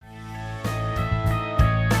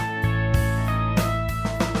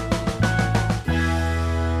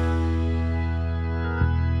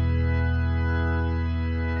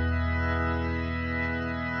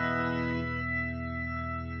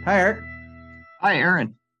Hi, Eric. Hi,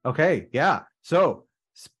 Aaron. Okay, yeah. So,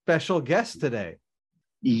 special guest today.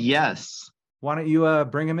 Yes, Why don't you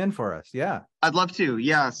bring him in for us? Yeah. I'd love to.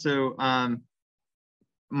 Yeah, so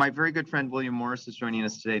my very good friend William Morris is joining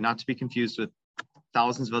us today, not to be confused with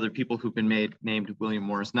thousands of other people who've been named William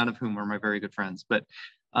Morris, none of whom are my very good friends. But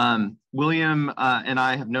William and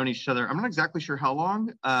I have known each other, I'm not exactly sure how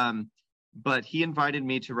long, but he invited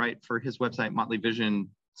me to write for his website, Motley Vision,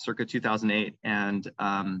 circa 2008. And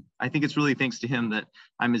I think it's really thanks to him that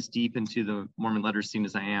I'm as deep into the Mormon letters scene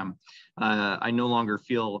as I am. I no longer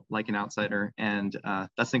feel like an outsider, and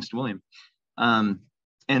that's thanks to William.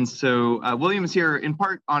 And so William is here in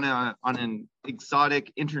part on an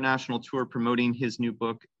exotic international tour promoting his new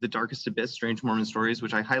book, The Darkest Abyss, Strange Mormon Stories,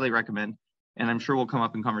 which I highly recommend, and I'm sure will come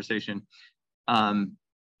up in conversation. But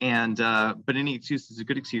any excuse is a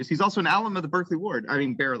good excuse. He's also an alum of the Berkeley Ward. I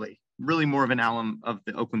mean, barely. Really more of an alum of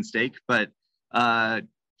the Oakland Stake, but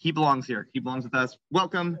he belongs here. He belongs with us.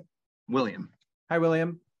 Welcome, William. Hi,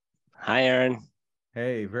 William. Hi, Aaron.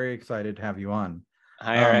 Hey, very excited to have you on.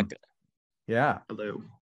 Hi, Eric. Yeah. Hello.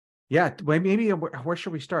 Yeah, maybe where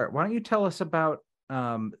should we start? Why don't you tell us about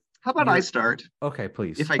how about I start? Okay,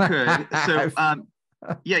 please. If I could. So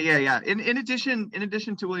yeah. In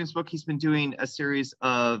addition to William's book, he's been doing a series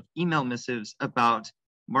of email missives about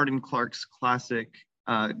Martin Clark's classic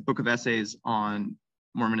book of essays on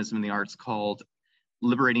Mormonism and the arts called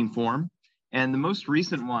Liberating Form. And the most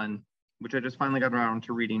recent one, which I just finally got around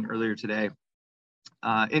to reading earlier today.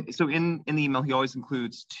 So in the email, he always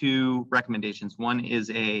includes two recommendations. One is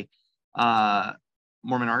a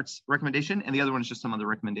Mormon arts recommendation, and the other one is just some other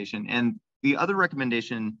recommendation. And the other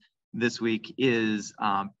recommendation this week is,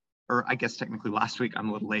 or I guess technically last week, I'm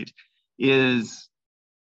a little late, is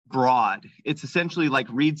broad. It's essentially like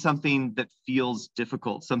read something that feels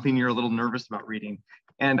difficult, something you're a little nervous about reading.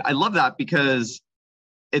 And I love that because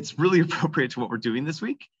it's really appropriate to what we're doing this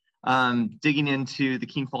week. Digging into the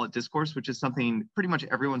Keen Follett Discourse, which is something pretty much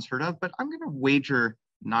everyone's heard of, but I'm going to wager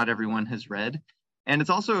not everyone has read. And it's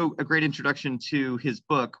also a great introduction to his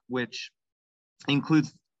book, which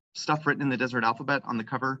includes stuff written in the Desert Alphabet on the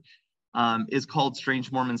cover, is called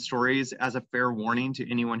Strange Mormon Stories, as a fair warning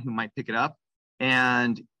to anyone who might pick it up,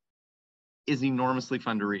 and is enormously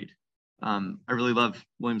fun to read. I really love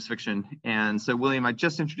William's fiction. And so, William, I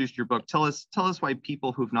just introduced your book. Tell us why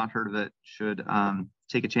people who've not heard of it should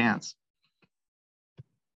take a chance.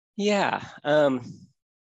 Yeah. I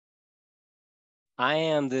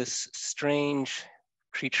am this strange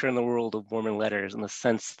creature in the world of Mormon letters in the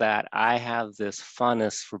sense that I have this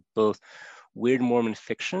fondness for both weird Mormon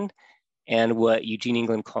fiction and what Eugene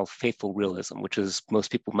England called faithful realism, which is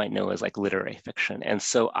most people might know as like literary fiction. And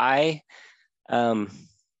so I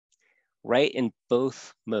write in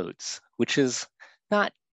both modes, which is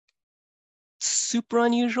not super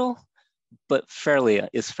unusual, but fairly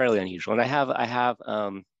unusual. And I have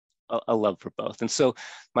a love for both. And so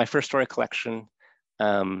my first story collection,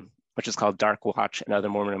 which is called Dark Watch and Other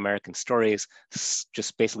Mormon American Stories,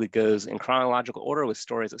 just basically goes in chronological order with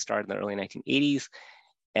stories that started in the early 1980s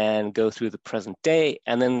and go through the present day,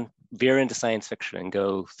 and then veer into science fiction and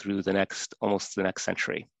go through almost the next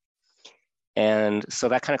century. And so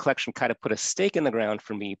that kind of collection kind of put a stake in the ground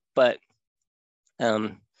for me. But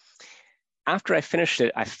after I finished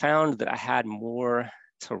it, I found that I had more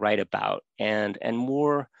to write about and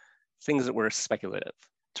more things that were speculative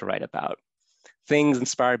to write about. Things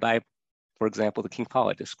inspired by, for example, the Keen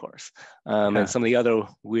Follett Discourse, and some of the other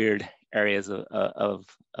weird areas of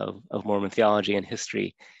Mormon theology and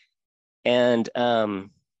history. And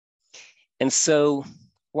so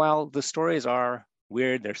while the stories are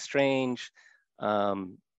weird, they're strange,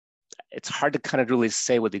 it's hard to kind of really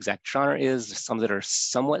say what the exact genre is. There's some that are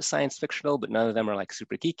somewhat science fictional, but none of them are like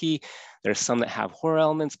super geeky. There's some that have horror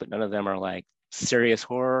elements, but none of them are like serious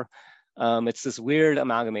horror. It's this weird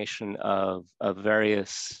amalgamation of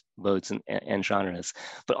various modes and genres,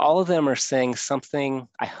 but all of them are saying something,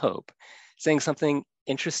 I hope, saying something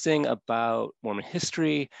interesting about Mormon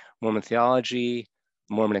history, Mormon theology,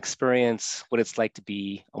 Mormon experience, what it's like to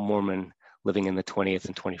be a Mormon living in the 20th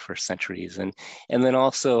and 21st centuries. And then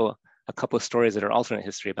also a couple of stories that are alternate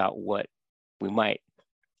history about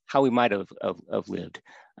how we might have lived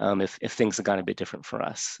if things had gone a bit different for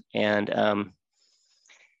us. And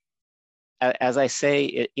as I say,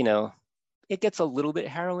 it gets a little bit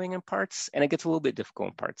harrowing in parts, and it gets a little bit difficult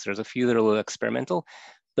in parts. There's a few that are a little experimental,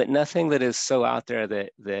 but nothing that is so out there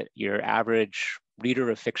that your average reader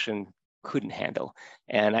of fiction couldn't handle.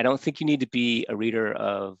 And I don't think you need to be a reader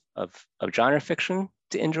of genre fiction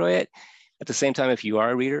to enjoy it. At the same time, if you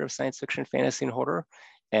are a reader of science fiction, fantasy, and horror,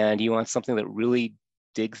 and you want something that really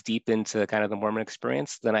digs deep into kind of the Mormon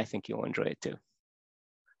experience, then I think you'll enjoy it too.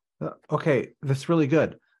 Okay, that's really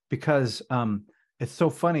good, because it's so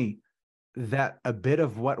funny that a bit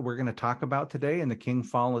of what we're going to talk about today in the King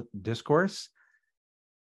Follett discourse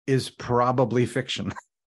is probably fiction.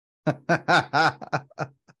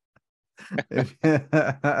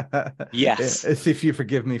 Yes. If you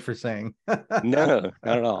forgive me for saying. No, not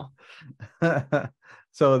at all.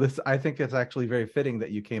 So this, I think it's actually very fitting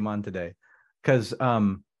that you came on today, because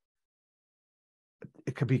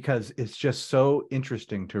because it's just so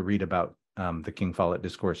interesting to read about the King Follett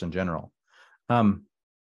discourse in general.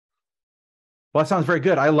 Well, that sounds very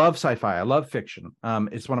good. I love sci-fi. I love fiction.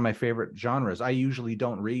 It's one of my favorite genres. I usually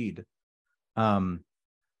don't read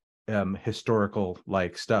historical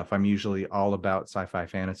like stuff. I'm usually all about sci-fi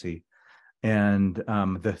fantasy. And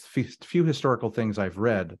the few historical things I've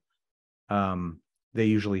read, they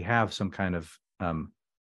usually have some kind of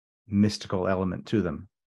mystical element to them.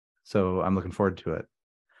 So I'm looking forward to it.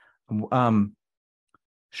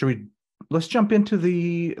 Let's jump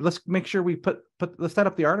into let's make sure we let's set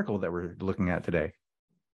up the article that we're looking at today.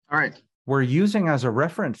 All right. We're using as a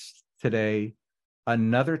reference today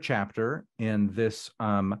another chapter in this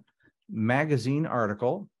magazine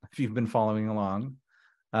article, if you've been following along,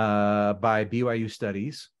 by BYU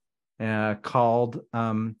Studies, called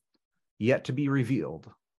Yet to be Revealed.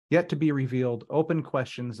 Yet to be Revealed, Open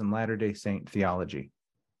Questions in Latter-day Saint Theology.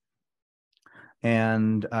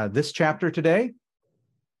 And this chapter today,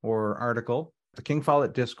 or article, the King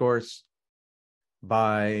Follett Discourse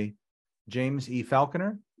by James E.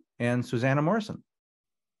 Falconer and Susanna Morrison.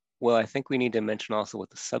 Well, I think we need to mention also what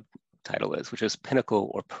the subtitle is, which is Pinnacle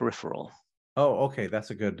or Peripheral. Oh, okay. That's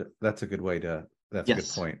a good way to, that's a good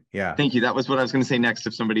point. Yeah. Thank you. That was what I was going to say next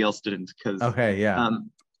if somebody else didn't. Okay, yeah.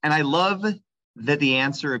 And I love that the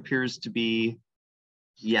answer appears to be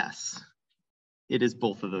yes. It is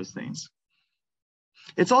both of those things.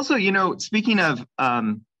 It's also, speaking of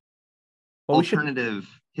alternative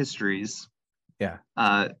histories,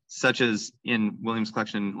 such as in William's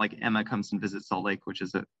collection, like Emma Comes and Visits Salt Lake, which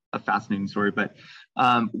is a fascinating story. But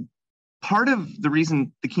part of the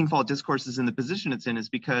reason the King Follett Discourse is in the position it's in is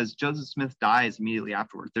because Joseph Smith dies immediately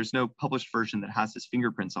afterward. There's no published version that has his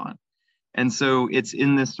fingerprints on. And so it's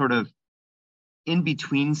in this sort of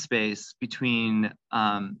in-between space between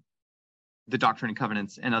the Doctrine and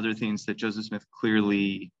Covenants and other things that Joseph Smith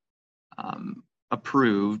clearly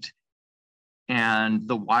approved, and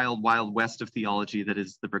the wild, wild west of theology that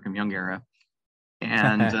is the Brigham Young era.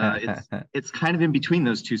 And it's kind of in between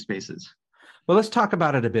those two spaces. Well, let's talk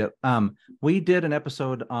about it a bit. We did an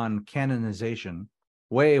episode on canonization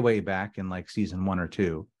way, way back in like season 1 or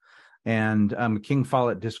 2. And King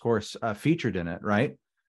Follett Discourse featured in it, right?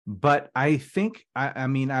 But I think, I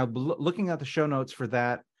mean, I'm looking at the show notes for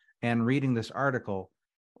that and reading this article,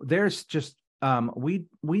 there's just, we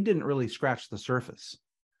didn't really scratch the surface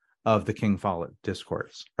of the King Follett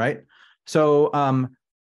Discourse, right? So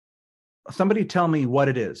somebody tell me what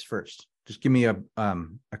it is first. Just give me a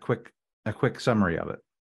quick summary of it.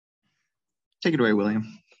 Take it away,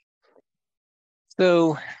 William.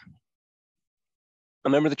 So a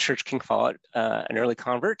member of the church, King Follett, an early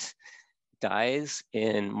convert, dies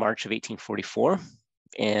in March of 1844.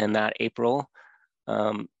 And that April,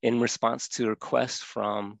 in response to a request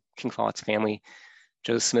from King Follett's family,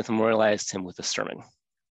 Joseph Smith memorialized him with a sermon.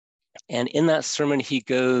 And in that sermon, he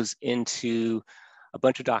goes into a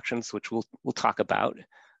bunch of doctrines, which we'll talk about,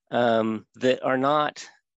 that are not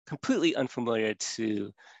completely unfamiliar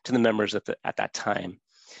to the members at that time.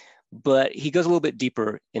 But he goes a little bit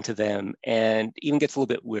deeper into them and even gets a little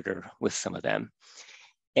bit weirder with some of them.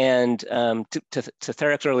 And to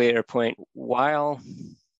Therek's earlier point, while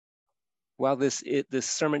this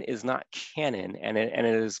sermon is not canon and it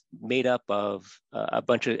is made up of a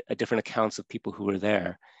bunch of different accounts of people who were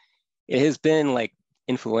there, it has been like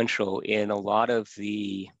influential in a lot of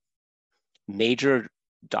the major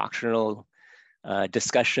doctrinal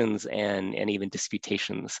discussions and even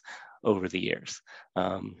disputations over the years,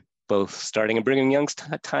 both starting in Brigham Young's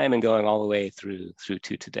time and going all the way through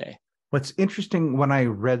to today. What's interesting when I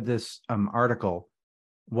read this article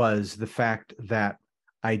was the fact that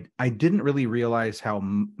I didn't really realize how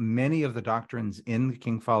many of the doctrines in the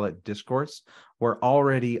King Follett Discourse were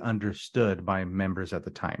already understood by members at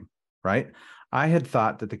the time, right? I had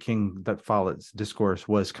thought that Follett's Discourse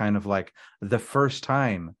was kind of like the first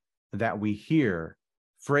time that we hear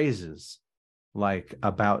phrases like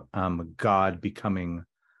about God becoming,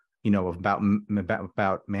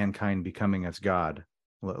 about mankind becoming as God,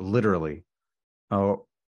 literally, or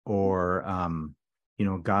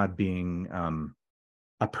God being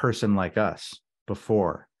a person like us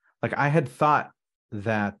before. Like I had thought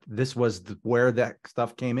that this was where that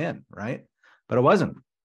stuff came in, right? But it wasn't.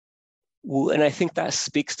 Well, and I think that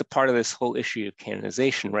speaks to part of this whole issue of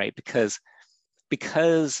canonization, right? Because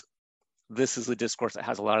this is a discourse that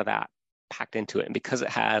has a lot of that packed into it, and because it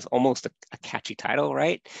has almost a catchy title,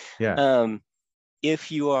 right? Yeah.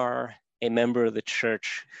 If you are a member of the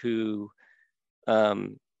church who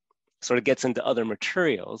sort of gets into other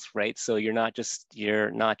materials, right? So you're not just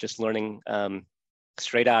learning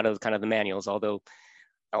straight out of kind of the manuals, although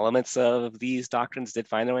elements of these doctrines did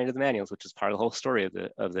find their way into the manuals, which is part of the whole story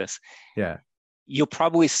of this. Yeah. You'll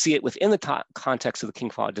probably see it within the context of the King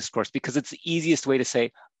Follett discourse, because it's the easiest way to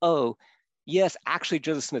say, oh, yes, actually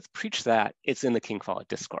Joseph Smith preached that, it's in the King Follett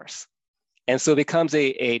discourse. And so it becomes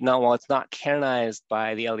while it's not canonized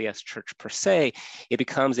by the LDS Church per se, it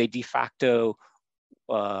becomes a de facto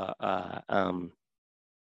sort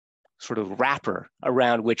of wrapper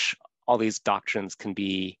around which all these doctrines can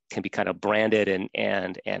be kind of branded and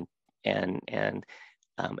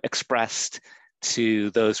expressed to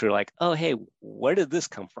those who are like, oh, hey, where did this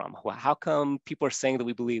come from? Well, how come people are saying that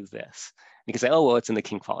we believe this? You can say, oh, well, it's in the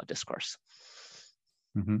King Follett discourse.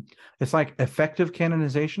 Mm-hmm. It's like effective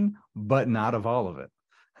canonization, but not of all of it.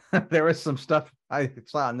 There was some stuff I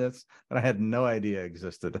saw in this that I had no idea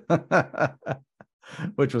existed,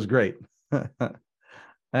 which was great.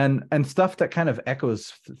 and stuff that kind of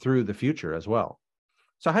echoes through the future as well.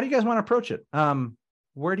 So how do you guys want to approach it?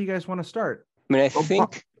 Where do you guys want to start? I mean, I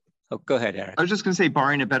think, go ahead, Eric. I was just going to say,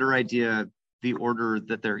 barring a better idea, the order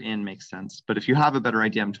that they're in makes sense. But if you have a better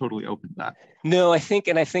idea, I'm totally open to that. No, I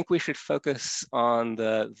think we should focus on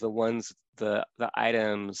the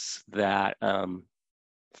items that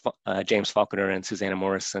James Faulconer and Susanna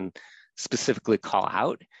Morrison specifically call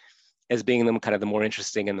out as being them kind of the more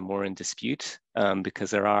interesting and the more in dispute,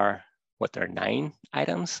 because there are 9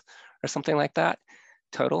 items or something like that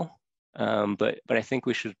total. But I think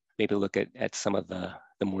we should maybe look at some of the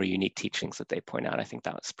more unique teachings that they point out. I think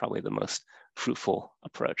that's probably the most fruitful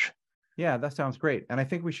approach. Yeah, that sounds great. And I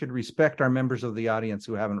think we should respect our members of the audience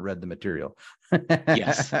who haven't read the material.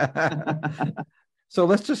 Yes. So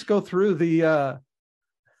let's just go through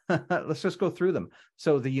let's just go through them.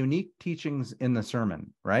 So the unique teachings in the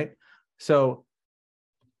sermon, right? So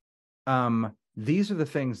these are the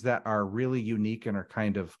things that are really unique and are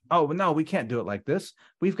kind of, oh, no, we can't do it like this.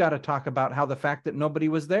 We've got to talk about how the fact that nobody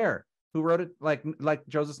was there who wrote it, like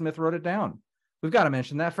Joseph Smith wrote it down. We've got to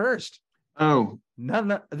mention that first. Oh,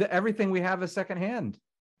 everything we have is secondhand.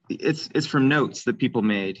 It's from notes that people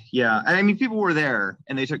made. Yeah, I mean, people were there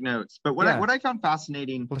and they took notes. But what I found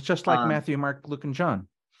fascinating, well, it's just like Matthew, Mark, Luke, and John.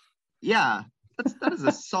 Yeah, that is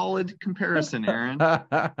a solid comparison, Aaron.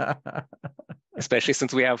 Especially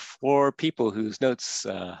since we have 4 people whose notes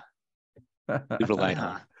we relied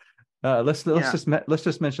on. Let's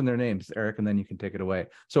just mention their names, Eric, and then you can take it away.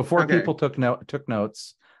 So 4 people took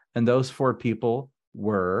notes, and those 4 people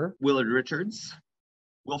were Willard Richards,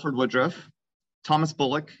 Wilford Woodruff, Thomas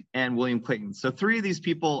Bullock, and William Clayton. So 3 of these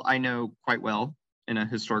people I know quite well in a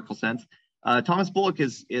historical sense. Thomas Bullock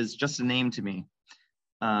is just a name to me,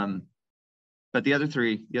 but the other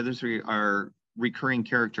three are recurring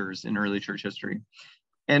characters in early church history.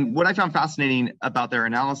 And what I found fascinating about their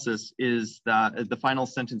analysis is that the final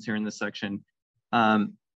sentence here in this section,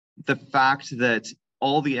 the fact that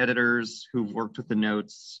all the editors who've worked with the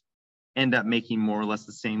notes end up making more or less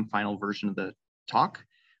the same final version of the talk,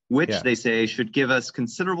 which they say should give us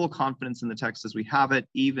considerable confidence in the text as we have it,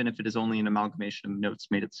 even if it is only an amalgamation of notes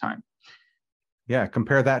made at the time. Yeah,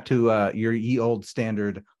 compare that to your ye old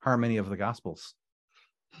standard harmony of the Gospels.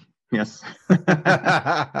 Yes.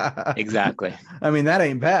 Exactly. I mean, that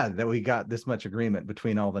ain't bad that we got this much agreement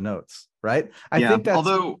between all the notes, right? I think that's,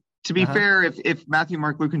 although to be fair, if Matthew,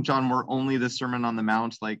 Mark, Luke, and John were only the Sermon on the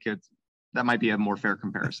Mount, that might be a more fair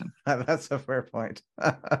comparison. That's a fair point.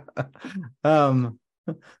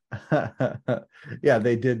 Yeah,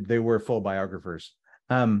 they were full biographers.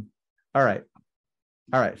 All right.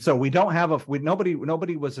 So we don't have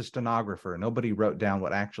nobody was a stenographer. Nobody wrote down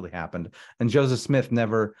what actually happened, and Joseph Smith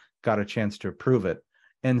never got a chance to prove it.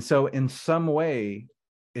 And so in some way,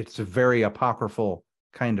 it's a very apocryphal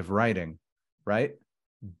kind of writing, right?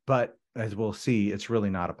 But as we'll see, it's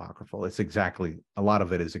really not apocryphal. It's a lot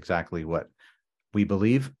of it is exactly what we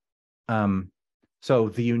believe. So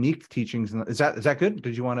the unique teachings, is that good?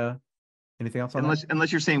 Did you want to, anything else on that?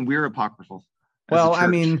 Unless you're saying we're apocryphal. Well, I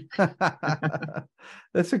mean,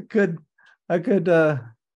 that's a good, I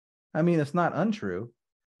mean, it's not untrue,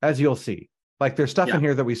 as you'll see. Like there's stuff in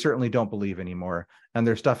here that we certainly don't believe anymore. And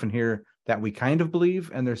there's stuff in here that we kind of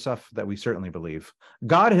believe, and there's stuff that we certainly believe.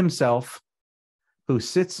 God himself, who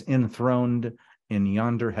sits enthroned in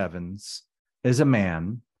yonder heavens, is a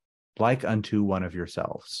man like unto one of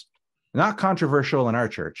yourselves. Not controversial in our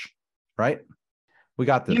church, right? We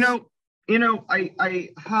got this. I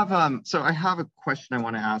have so I have a question I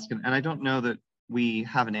want to ask, and I don't know that we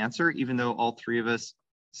have an answer, even though all three of us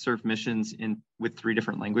serve missions with 3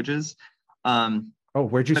 different languages.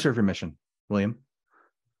 Where'd you serve your mission, William?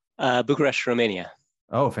 Bucharest, Romania.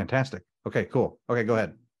 Oh, fantastic. Okay, cool. Okay, go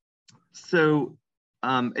ahead. So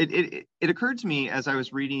it occurred to me as I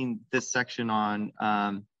was reading this section on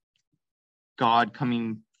God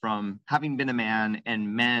coming from having been a man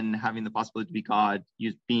and men having the possibility to be God,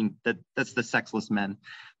 that's the sexless men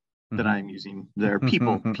that I'm using. They're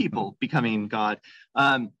people becoming God.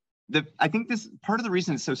 I think this part of the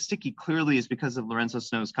reason it's so sticky clearly is because of Lorenzo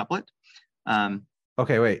Snow's couplet.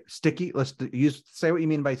 Okay, wait. Sticky. Let's say what you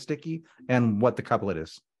mean by sticky and what the couplet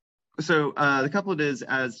is. So the couplet is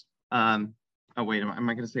as oh wait, am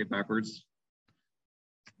I going to say it backwards?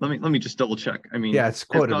 Let me just double check. I mean, yeah, it's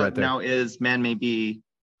quoted God right there. Now is, man may be,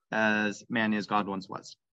 as man is, God once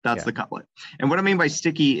was. That's the couplet. And what I mean by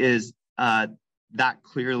sticky is that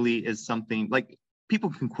clearly is something like people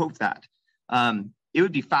can quote that. It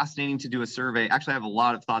would be fascinating to do a survey. Actually, I have a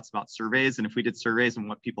lot of thoughts about surveys and if we did surveys and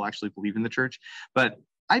what people actually believe in the church. But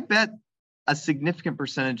I bet a significant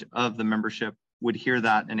percentage of the membership would hear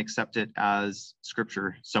that and accept it as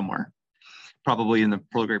scripture somewhere, probably in the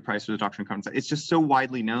Pearl of Great Price or the Doctrine and Covenants. It's just so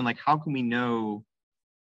widely known. Like, how can we know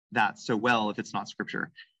that so well if it's not scripture?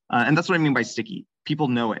 And that's what I mean by sticky. People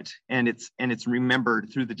know it, and it's remembered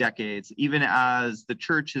through the decades, even as the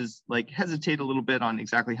church is like hesitate a little bit on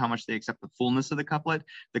exactly how much they accept the fullness of the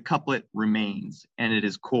couplet remains, and it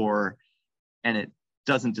is core, and it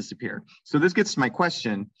doesn't disappear. So this gets to my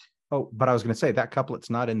question. Oh, but I was going to say that couplet's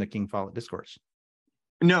not in the King Follett Discourse.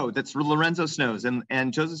 No, that's Lorenzo Snow's,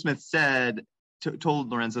 and Joseph Smith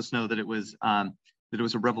told Lorenzo Snow that it was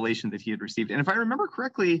a revelation that he had received, and if I remember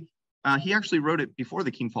correctly, he actually wrote it before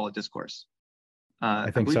the King Follett Discourse.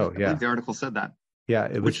 I think so. Yeah, I believe the article said that. Yeah,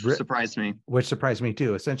 which surprised me. Which surprised me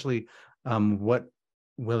too. Essentially, what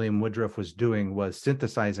William Woodruff was doing was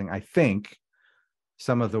synthesizing, I think,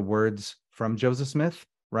 some of the words from Joseph Smith,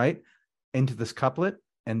 right, into this couplet,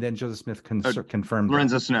 and then Joseph Smith confirmed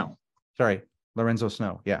Lorenzo Snow. Sorry, Lorenzo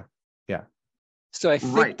Snow. Yeah. So I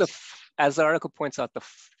think as the article points out, the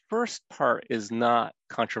first part is not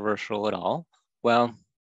controversial at all. Well,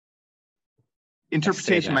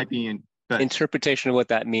 interpretation might be in. But interpretation of what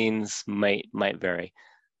that means might vary.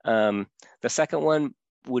 The second one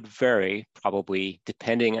would vary probably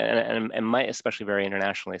depending and might especially vary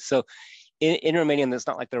internationally. So in Romanian, it's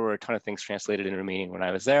not like there were a ton of things translated in Romanian when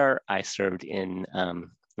I was there. I served in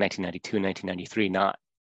 1992 and 1993, not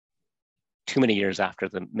too many years after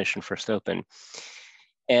the mission first opened.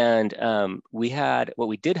 And what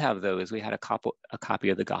we did have though is we had a copy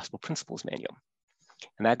of the Gospel Principles Manual.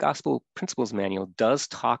 And that Gospel Principles Manual does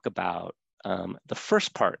talk about the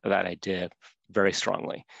first part of that idea very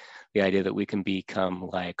strongly, the idea that we can become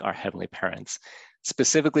like our heavenly parents,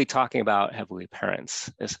 specifically talking about heavenly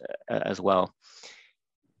parents as well.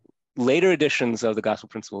 Later editions of the Gospel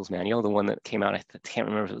Principles Manual, the one that came out, I can't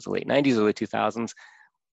remember if it was the late 90s or late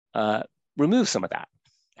 2000s, removed some of that,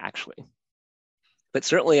 actually. But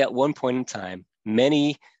certainly at one point in time,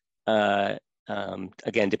 many, again,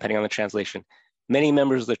 depending on the translation, many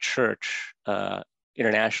members of the church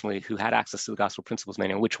internationally who had access to the Gospel Principles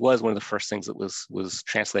Manual, which was one of the first things that was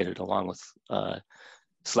translated along with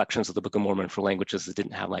selections of the Book of Mormon for languages that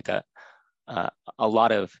didn't have like a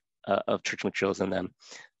lot of church materials in them,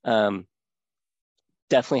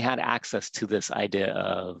 definitely had access to this idea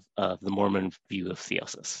of the Mormon view of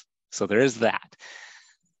theosis. So there is that.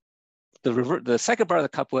 The second part of the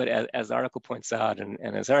couplet, as the article points out, and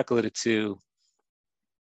as Eric alluded to,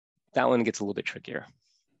 that one gets a little bit trickier.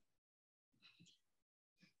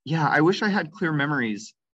 Yeah, I wish I had clear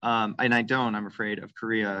memories, and I don't, I'm afraid, of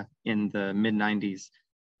Korea in the mid-90s,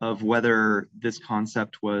 of whether this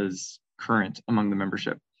concept was current among the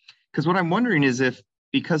membership. Because what I'm wondering is if,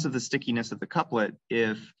 because of the stickiness of the couplet,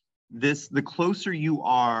 if the closer you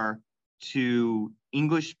are to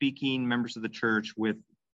English-speaking members of the church with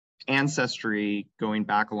ancestry going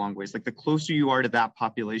back a long ways, like the closer you are to that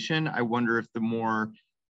population, I wonder if the more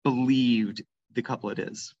believed the couplet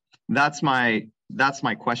is. That's my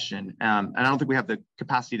question, and I don't think we have the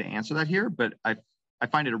capacity to answer that here, but I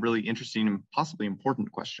find it a really interesting and possibly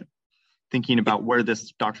important question, thinking about where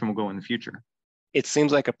this doctrine will go in the future. It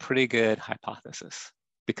seems like a pretty good hypothesis,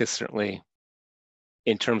 because certainly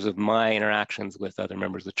in terms of my interactions with other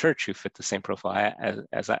members of the church who fit the same profile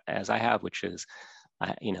as I have, which is,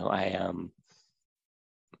 I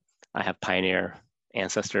have pioneer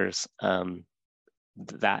ancestors,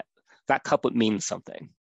 that that couplet means something.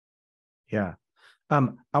 Yeah.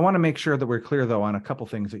 I want to make sure that we're clear, though, on a couple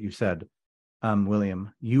things that you said,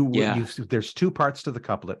 William. There's two parts to the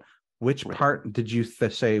couplet. Which part did you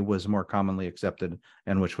say was more commonly accepted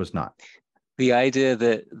and which was not? The idea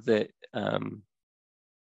that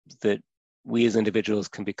we as individuals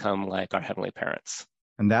can become like our heavenly parents.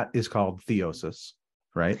 And that is called theosis,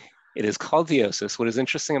 right? It is called theosis. What is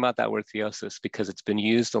interesting about that word theosis, because it's been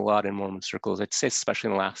used a lot in Mormon circles, I'd say especially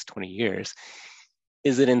in the last 20 years,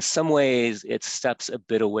 is that in some ways it steps a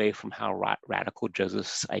bit away from how radical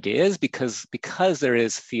Joseph's idea is, because there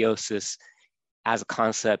is theosis as a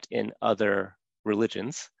concept in other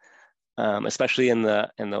religions, especially in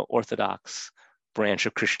the Orthodox branch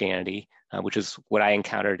of Christianity, which is what I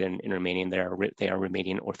encountered in Romanian. They are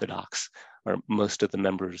Romanian Orthodox, or most of the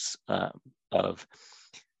members of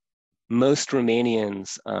most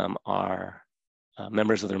Romanians are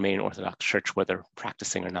members of the Romanian Orthodox Church, whether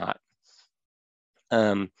practicing or not.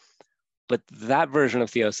 But that version of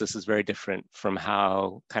theosis is very different from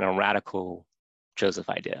how kind of radical Joseph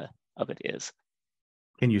idea of it is.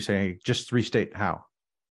 Can you say, just restate how?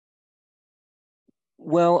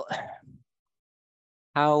 Well,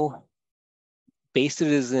 how based it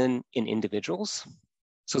is in individuals.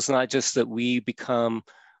 So it's not just that we become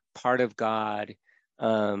part of God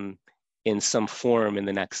in some form in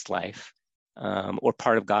the next life, or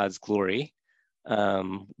part of God's glory.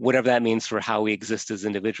 Whatever that means for how we exist as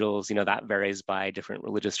individuals, that varies by different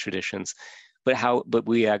religious traditions. But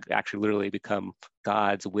we actually literally become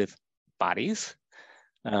gods with bodies,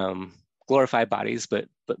 glorified bodies, but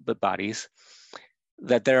bodies.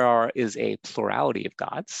 That there is a plurality of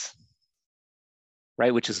gods,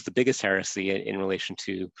 right? Which is the biggest heresy in relation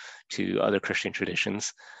to other Christian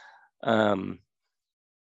traditions,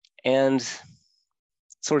 and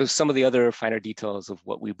sort of some of the other finer details of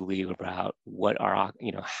what we believe about what our,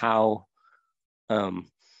 how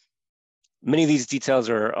many of these details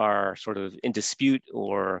are sort of in dispute,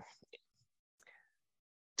 or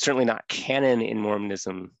certainly not canon in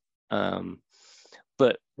Mormonism,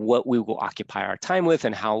 but what we will occupy our time with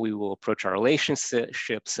and how we will approach our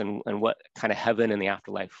relationships and what kind of heaven and the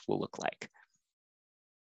afterlife will look like.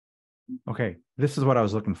 Okay, this is what I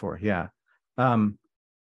was looking for. Yeah. All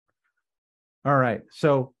right.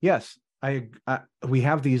 So yes, we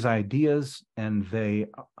have these ideas, and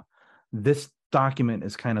this document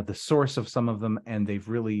is kind of the source of some of them, and they've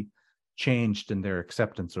really changed in their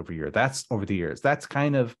acceptance over the years. That's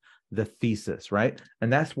kind of the thesis, right?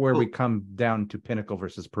 And that's where we come down to pinnacle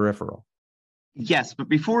versus peripheral. Yes, but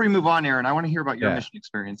before we move on, Aaron, I want to hear about your mission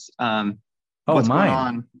experience. What's mine? Going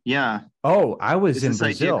on? Yeah. Oh, I was in Brazil.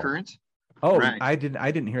 Is this idea current? Oh, right. I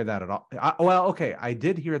didn't hear that at all. Okay, I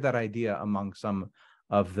did hear that idea among some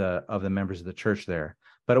of the members of the church there,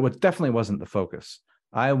 but it definitely wasn't the focus.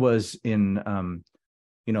 I was in,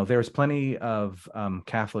 there's plenty of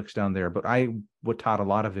Catholics down there, but I taught a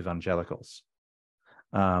lot of evangelicals.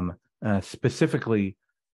 Specifically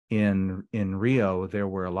in Rio, there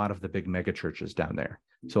were a lot of the big mega churches down there.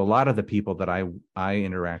 So a lot of the people that I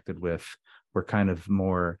interacted with were kind of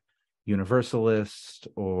more Universalist,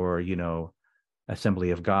 or Assembly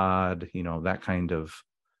of God, that kind of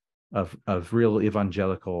real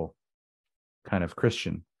evangelical kind of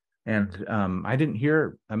Christian. And I didn't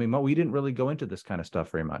hear. We didn't really go into this kind of stuff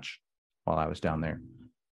very much while I was down there.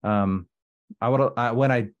 When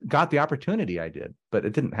I got the opportunity, I did, but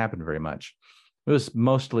it didn't happen very much. It was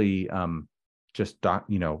mostly just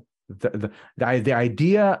the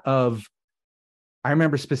idea of. I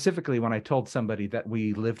remember specifically when I told somebody that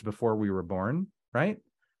we lived before we were born, right?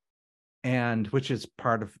 And which is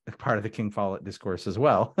part of the King Follett discourse as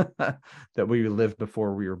well, that we lived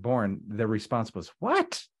before we were born. The response was,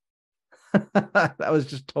 "What?" That was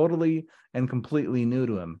just totally and completely new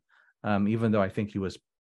to him, even though I think he was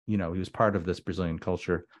part of this Brazilian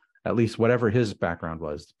culture. At least whatever his background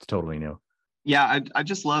was, it's totally new. Yeah, I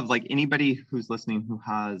just love, like, anybody who's listening who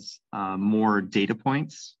has more data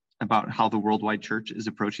points about how the worldwide church is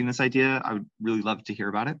approaching this idea. I would really love to hear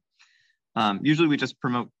about it. Usually we just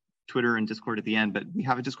promote Twitter and Discord at the end, but we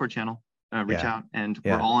have a Discord channel. Reach out, and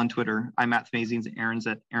we're all on Twitter. I'm at Thmazines, Aaron's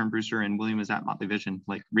at Aaron Brewster, and William is at Motley Vision.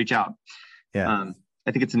 Like, reach out. I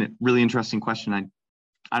think it's a really interesting question.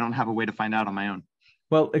 I don't have a way to find out on my own.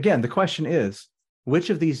 Well, again, the question is,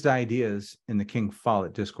 which of these ideas in the King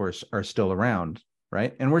Follett discourse are still around?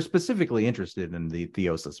 Right. And we're specifically interested in the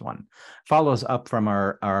theosis one. Follows up from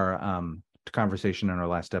our conversation in our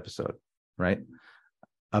last episode, right?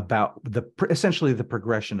 About essentially the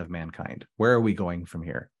progression of mankind. Where are we going from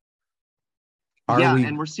here?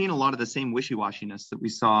 And we're seeing a lot of the same wishy-washiness that we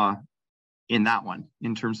saw in that one,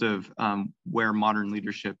 in terms of where modern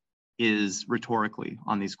leadership is rhetorically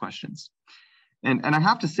on these questions. And I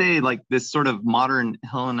have to say, like, this sort of modern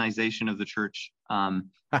Hellenization of the church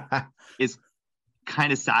is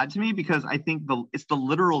kind of sad to me, because I think it's the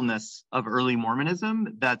literalness of early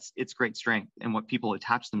Mormonism that's its great strength and what people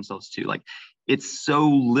attach themselves to. Like, it's so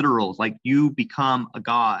literal, like, you become a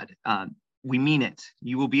god. We mean it.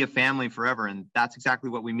 You will be a family forever. And that's exactly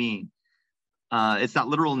what we mean. It's that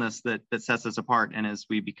literalness that sets us apart. And as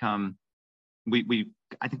we become,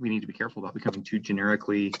 I think we need to be careful about becoming too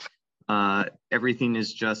generically, everything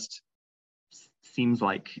is just seems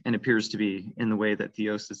like and appears to be in the way that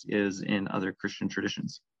theosis is in other Christian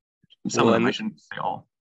traditions. Some of them, I shouldn't say all.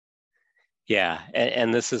 Yeah,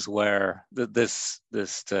 and this is where this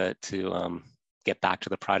to get back to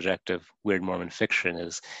the project of Weird Mormon Fiction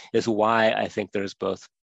is why I think there's both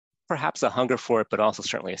perhaps a hunger for it, but also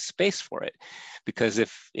certainly a space for it, because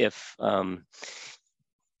if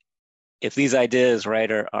these ideas,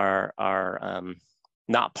 right, are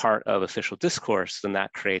not part of official discourse, then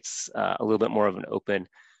that creates a little bit more of an open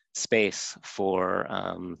space for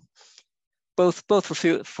both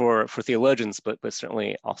for theologians, but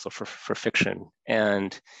certainly also for fiction.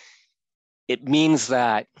 And it means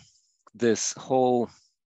that this whole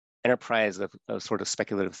enterprise of sort of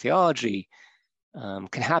speculative theology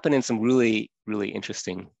can happen in some really, really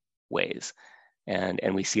interesting ways.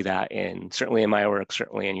 And we see that certainly in my work,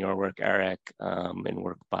 certainly in your work, Eric, in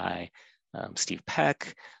work by Steve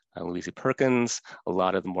Peck, Louise Perkins. A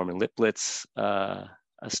lot of the Mormon Liplets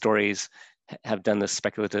stories have done this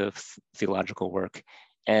speculative theological work.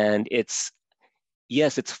 And it's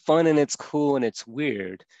fun and it's cool and it's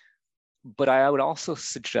weird, but I would also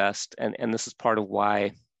suggest, and this is part of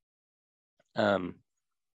why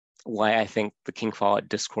I think the King Follett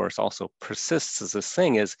discourse also persists as this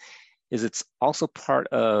thing is it's also part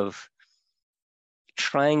of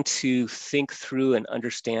trying to think through and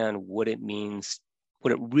understand what it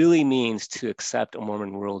really means to accept a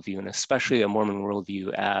Mormon worldview, and especially a Mormon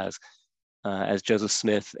worldview as Joseph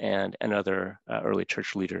Smith and other early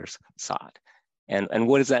church leaders saw it. And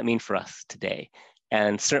what does that mean for us today?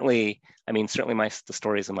 And certainly the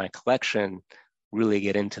stories in my collection really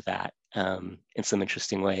get into that in some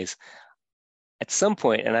interesting ways. At some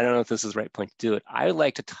point, and I don't know if this is the right point to do it, I would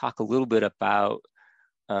like to talk a little bit about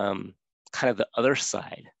kind of the other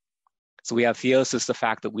side. So we have theosis, the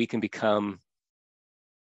fact that we can become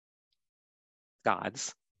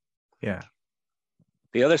gods. Yeah.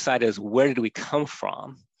 The other side is, where did we come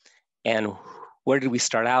from, and where did we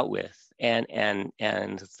start out with, and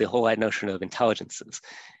the whole notion of intelligences.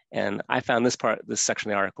 And I found this section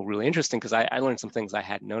of the article really interesting, because I learned some things I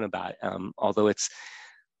hadn't known about. Although it's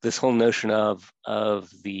this whole notion of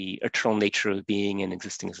the eternal nature of being and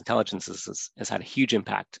existing as intelligences has had a huge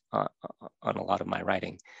impact on a lot of my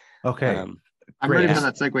writing. Okay. I'm ready for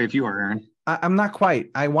that segue if you are, Aaron. I'm not quite.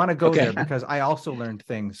 I want to go there because I also learned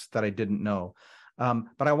things that I didn't know.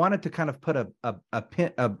 But I wanted to kind of put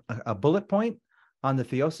a bullet point on the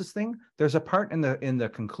theosis thing. There's a part in the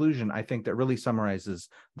conclusion, I think, that really summarizes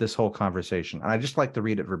this whole conversation. And I just like to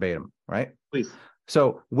read it verbatim, right? Please.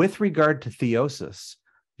 So with regard to theosis,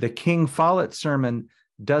 the King Follett sermon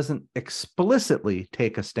doesn't explicitly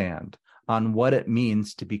take a stand on what it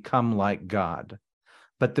means to become like God,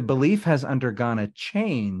 but the belief has undergone a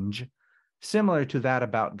change similar to that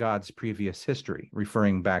about God's previous history,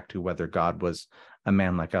 referring back to whether God was a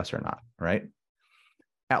man like us or not, right?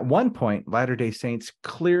 At one point, Latter-day Saints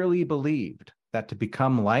clearly believed that to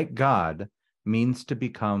become like God means to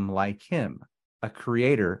become like him, a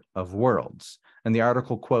creator of worlds. And the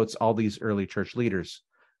article quotes all these early church leaders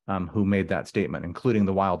who made that statement, including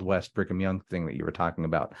the Wild West Brigham Young thing that you were talking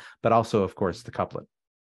about, but also, of course, the couplet,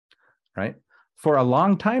 right? For a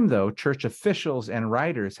long time, though, church officials and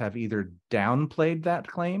writers have either downplayed that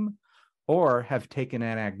claim or have taken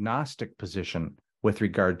an agnostic position with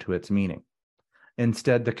regard to its meaning.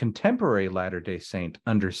 Instead, the contemporary Latter-day Saint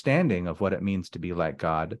understanding of what it means to be like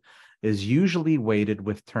God is usually weighted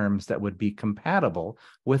with terms that would be compatible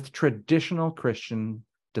with traditional Christian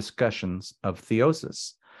discussions of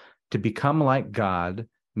theosis. To become like God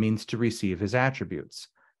means to receive his attributes,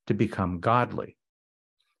 to become godly.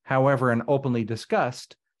 However, an openly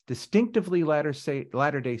discussed, distinctively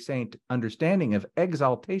Latter-day Saint understanding of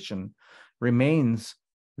exaltation remains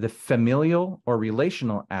the familial or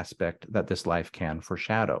relational aspect that this life can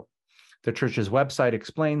foreshadow. The church's website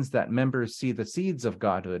explains that members see the seeds of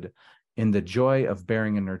godhood in the joy of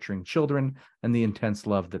bearing and nurturing children and the intense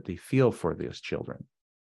love that they feel for those children.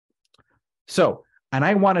 So, and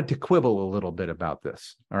I wanted to quibble a little bit about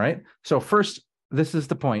this, all right? So first, this is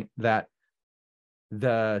the point that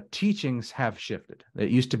the teachings have shifted. It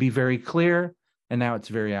used to be very clear and now it's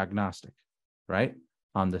very agnostic, right,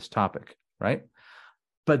 on this topic, right?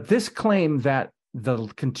 But this claim that the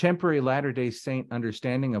contemporary Latter-day Saint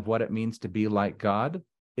understanding of what it means to be like God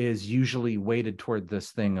is usually weighted toward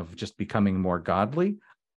this thing of just becoming more godly.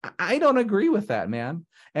 I don't agree with that, man.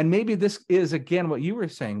 And maybe this is, again, what you were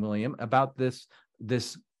saying, William, about this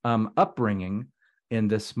upbringing in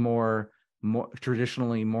this more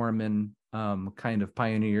traditionally Mormon kind of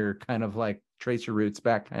pioneer, kind of like trace your roots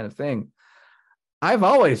back kind of thing. I've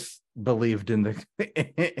always believed in the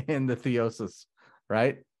in the theosis,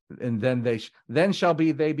 right? And then then shall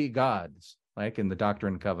they be gods, like in the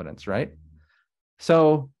Doctrine and Covenants, right?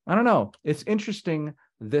 So I don't know. It's interesting,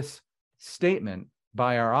 this statement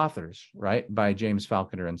by our authors, right? By James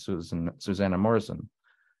Falconer and Susanna Morrison.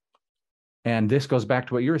 And this goes back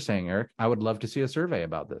to what you were saying, Eric. I would love to see a survey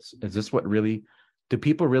about this. Is this what really, do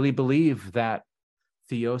people really believe that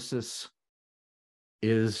theosis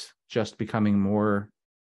is just becoming more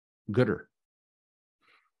gooder?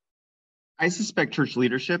 I suspect church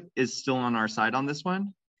leadership is still on our side on this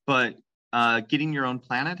one, but getting your own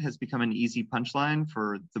planet has become an easy punchline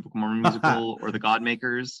for the Book of Mormon musical or the God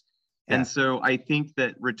Makers. Yeah. And so I think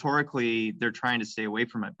that rhetorically they're trying to stay away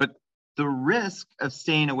from it. But the risk of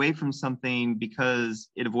staying away from something because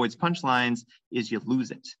it avoids punchlines is you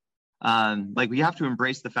lose it. Like, we have to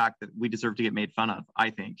embrace the fact that we deserve to get made fun of, I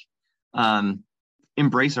think.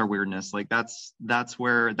 Embrace our weirdness. Like, that's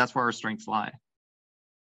where our strengths lie.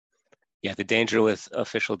 Yeah, the danger with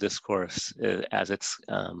official discourse as it's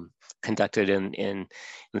conducted in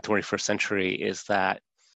the 21st century is that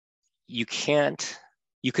you can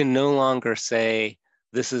no longer say,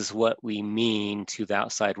 this is what we mean to the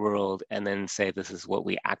outside world, and then say this is what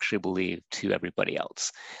we actually believe to everybody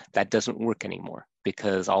else. That doesn't work anymore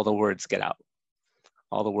because all the words get out.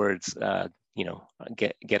 All the words,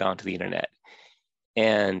 get onto the internet.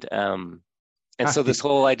 And so this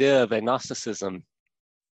whole idea of agnosticism,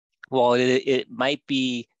 well, it might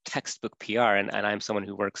be textbook PR, and I'm someone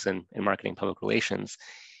who works in marketing public relations.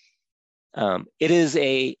 It is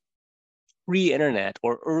a pre-internet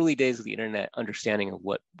or early days of the internet understanding of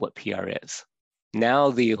what PR is. Now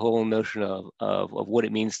the whole notion of what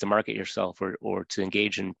it means to market yourself or to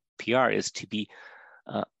engage in PR is to be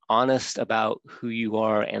honest about who you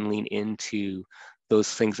are and lean into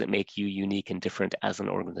those things that make you unique and different as an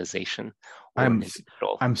organization.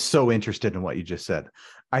 I'm so interested in what you just said.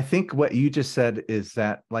 I think what you just said is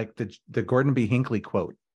that, like, the Gordon B. Hinckley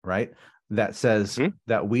quote, right? That says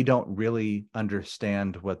that we don't really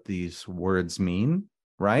understand what these words mean,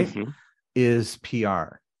 right? Is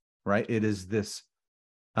PR, right? It is this,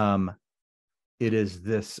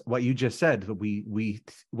 what you just said, that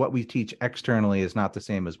what we teach externally is not the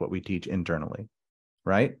same as what we teach internally,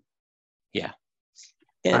 right? Yeah.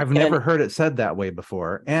 I've never heard it said that way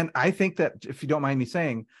before. And I think that, if you don't mind me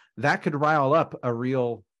saying, that could rile up a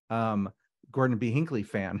real Gordon B. Hinckley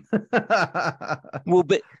fan. Well,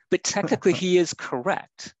 but technically he is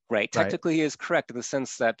correct, right? Technically he is correct in the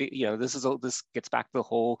sense that, this gets back to the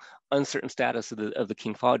whole uncertain status of the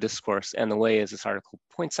King Follett discourse, and the way, as this article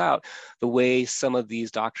points out, the way some of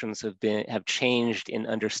these doctrines have changed in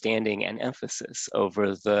understanding and emphasis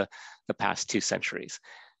over the past 2 centuries.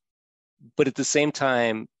 But at the same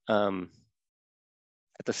time,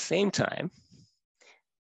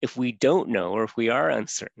 if we don't know, or if we are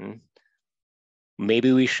uncertain,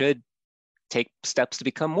 maybe we should take steps to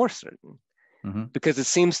become more certain. Because it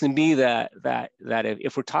seems to me that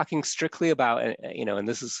if we're talking strictly about, and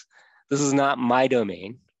this is not my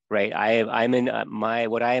domain, right? I'm in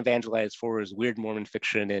what I evangelize for is weird Mormon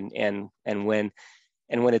fiction, and when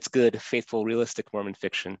it's good, faithful, realistic Mormon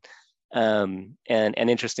fiction, and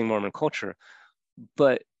interesting Mormon culture.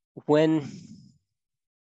 But when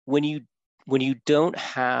you don't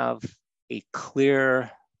have a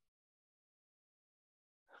clear,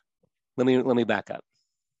 let me back up.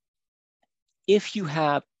 If you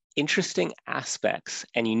have interesting aspects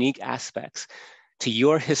and unique aspects to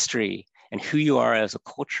your history and who you are as a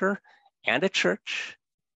culture and a church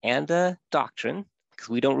and a doctrine, because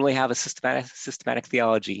we don't really have a systematic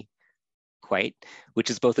theology quite, which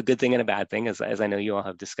is both a good thing and a bad thing, as I know you all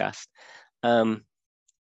have discussed.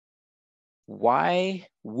 Why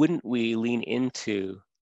wouldn't we lean into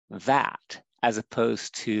that as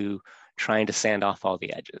opposed to trying to sand off all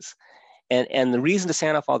the edges? And the reason to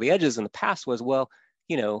sand off all the edges in the past was, well,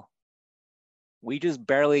 we just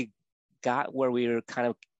barely got where we were kind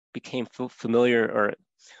of became familiar, or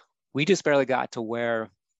we just barely got to where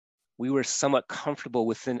we were somewhat comfortable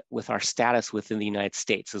with our status within the United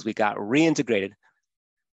States as we got reintegrated,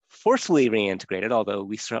 forcefully reintegrated, although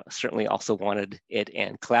we certainly also wanted it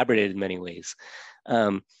and collaborated in many ways.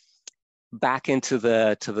 back into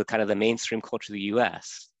the kind of the mainstream culture of the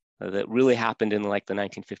US that really happened in like the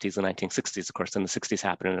 1950s and 1960s. Of course, in the 60s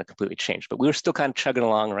happened and it completely changed. But we were still kind of chugging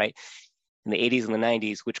along, right? In the 80s and the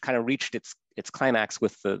 90s, which kind of reached its climax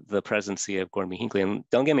with the presidency of Gordon B. Hinckley. And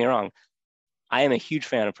don't get me wrong, I am a huge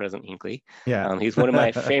fan of President Hinckley. Yeah. He's one of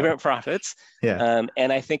my favorite prophets. Yeah.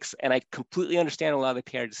 And I completely understand a lot of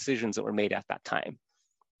the PR decisions that were made at that time.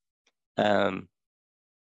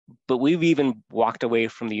 But we've even walked away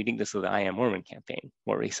from the uniqueness of the I Am Mormon campaign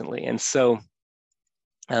more recently. And so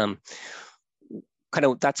kind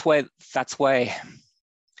of that's why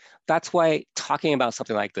talking about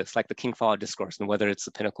something like this, like the King Follett discourse, and whether it's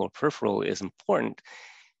the pinnacle or peripheral, is important,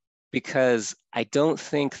 because I don't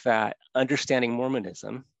think that understanding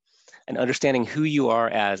Mormonism and understanding who you are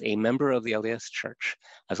as a member of the LDS Church,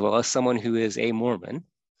 as well as someone who is a Mormon,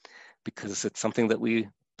 because it's something that we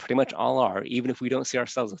pretty much all are, even if we don't see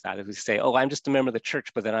ourselves as that. If we say, oh, I'm just a member of the church,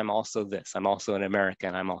 but then I'm also this, I'm also an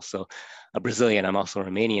American, I'm also a Brazilian, I'm also a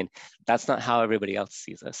Romanian. That's not how everybody else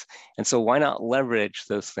sees us. And so why not leverage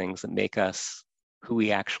those things that make us who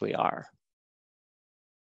we actually are?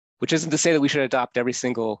 Which isn't to say that we should adopt every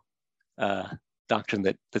single doctrine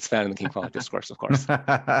that's found in the King Follett discourse, of course.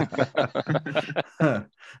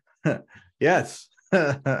 Yes.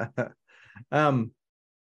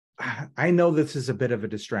 I know this is a bit of a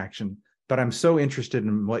distraction, but I'm so interested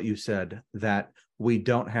in what you said that we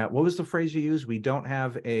don't have, what was the phrase you used? We don't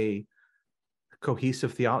have a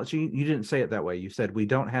cohesive theology. You didn't say it that way. You said we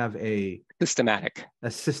don't have a systematic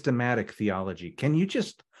theology. Can you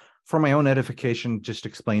just, for my own edification, just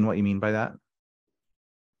explain what you mean by that?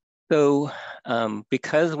 So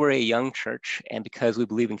because we're a young church and because we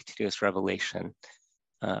believe in continuous revelation,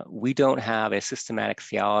 we don't have a systematic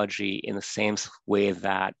theology in the same way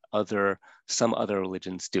that some other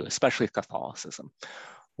religions do, especially Catholicism,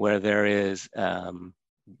 where there is,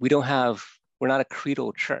 we're not a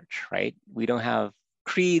creedal church, right? We don't have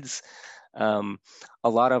creeds. A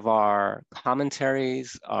lot of our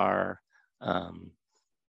commentaries are,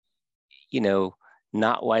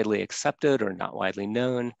 not widely accepted or not widely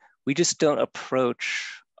known. We just don't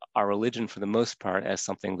approach our religion for the most part as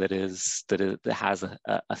something that has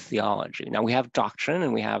a theology. Now we have doctrine,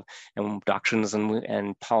 and doctrines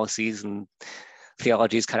and policies and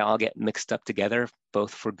theologies kind of all get mixed up together,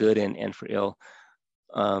 both for good and for ill.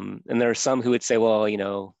 And there are some who would say, well,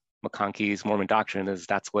 McConkie's Mormon doctrine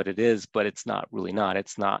that's what it is, but it's not really not.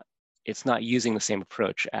 It's not using the same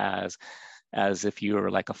approach as if you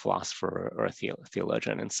were like a philosopher or a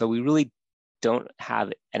theologian. And so we really don't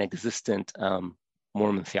have an existent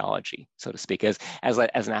Mormon theology, so to speak, as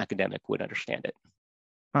an academic would understand it.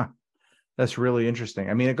 Huh. That's really interesting.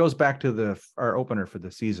 I mean, it goes back to our opener for the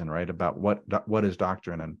season, right? About what is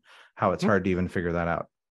doctrine and how it's hard to even figure that out.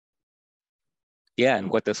 Yeah, and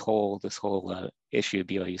what this whole issue of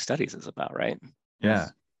BYU studies is about, right? Yeah.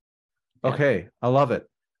 Okay, I love it.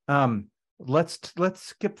 Let's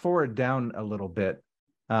skip forward down a little bit.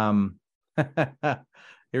 Here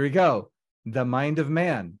we go. The mind of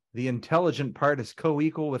man, the intelligent part, is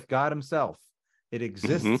co-equal with God himself. It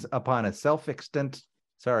exists upon a self-existent,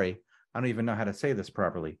 sorry, I don't even know how to say this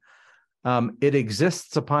properly. It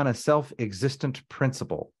exists upon a self-existent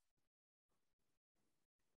principle.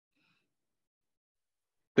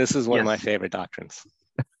 This is one of my favorite doctrines.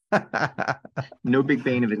 No big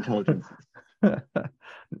bane of intelligence.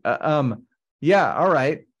 Yeah, all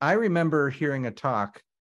right. I remember hearing a talk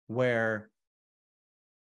where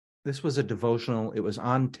this was a devotional. It was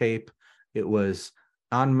on tape. It was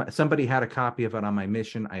somebody had a copy of it on my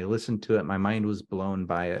mission. I listened to it. My mind was blown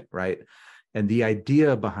by it, right? And the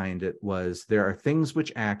idea behind it was there are things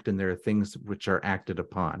which act and there are things which are acted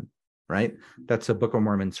upon, right? That's a Book of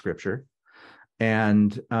Mormon scripture.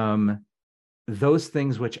 And those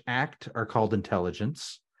things which act are called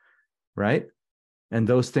intelligence, right? And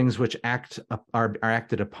those things which are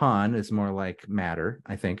acted upon is more like matter,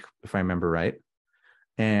 I think, if I remember right.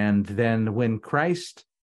 And then when Christ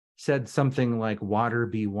said something like water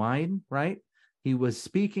be wine, right? He was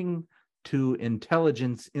speaking to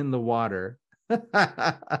intelligence in the water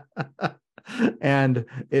and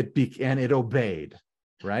it obeyed,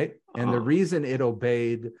 right? And the reason it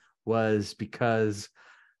obeyed was because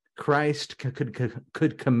Christ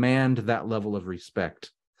could command that level of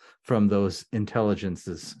respect from those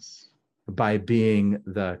intelligences by being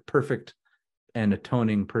the perfect and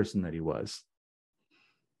atoning person that he was.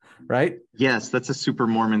 Right? Yes, that's a super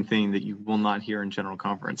Mormon thing that you will not hear in General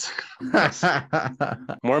Conference.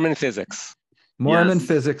 Mormon physics. Mormon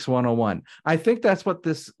Physics 101. I think that's what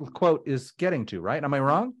this quote is getting to, right? Am I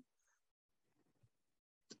wrong?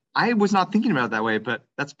 I was not thinking about it that way, but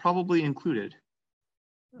that's probably included.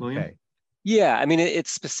 William? Okay. Yeah, I mean, it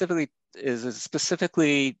specifically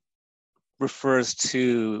refers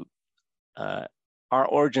to our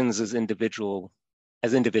origins as individuals,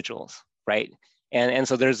 right? And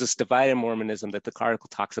so there's this divide in Mormonism that the article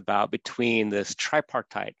talks about between this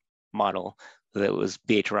tripartite model that was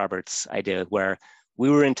B.H. Roberts' idea, where we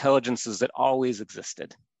were intelligences that always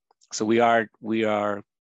existed. So we are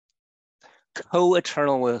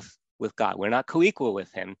co-eternal with God. We're not co-equal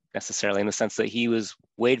with him necessarily, in the sense that he was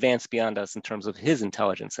way advanced beyond us in terms of his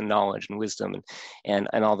intelligence and knowledge and wisdom and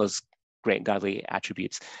all those great godly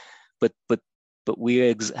attributes. But we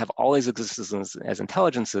have always existed as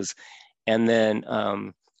intelligences. And then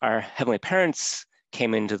our heavenly parents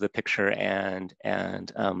came into the picture and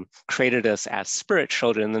created us as spirit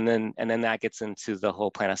children, and then that gets into the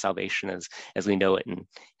whole plan of salvation as we know it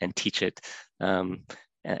and teach it. And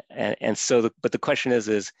so, but the question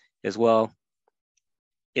is well,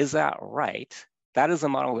 is that right? That is a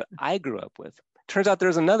model that I grew up with. Turns out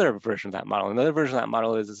there's another version of that model. Another version of that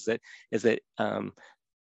model is that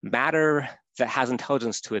matter that has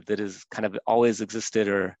intelligence to it, that is kind of always existed,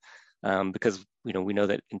 or because we know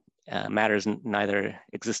that matter is neither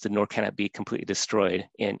existed nor can it be completely destroyed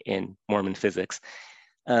in Mormon physics.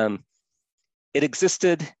 It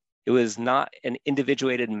existed. It was not an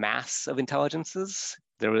individuated mass of intelligences.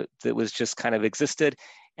 That was just kind of existed,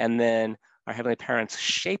 and then our heavenly parents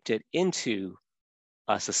shaped it into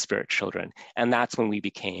us as spirit children, and that's when we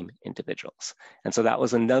became individuals. And so that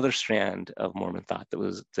was another strand of Mormon thought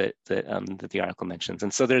that the article mentions.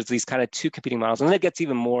 And so there's these kind of two competing models, and then it gets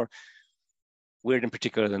even more weird in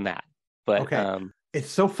particular than that. But okay. It's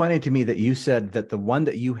so funny to me that you said that the one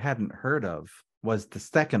that you hadn't heard of was the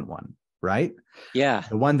second one, right? Yeah.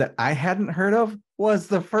 The one that I hadn't heard of was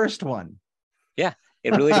the first one. Yeah.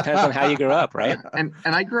 It really depends on how you grew up, right? And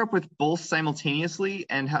I grew up with both simultaneously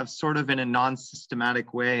and have sort of in a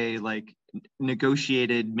non-systematic way, like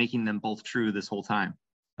negotiated making them both true this whole time.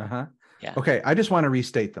 Uh-huh. Yeah. Okay, I just want to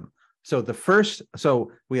restate them. So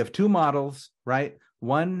we have two models, right?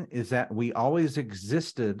 One is that we always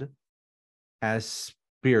existed as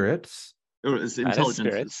spirits. As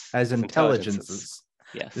intelligences. As intelligences.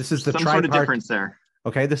 Yes. This is the some sort of difference there.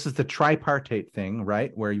 Okay, this is the tripartite thing,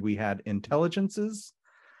 right? Where we had intelligences,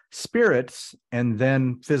 spirits, and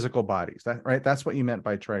then physical bodies. Right? That's what you meant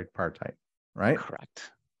by tripartite, right? Correct.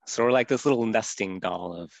 So we're like this little nesting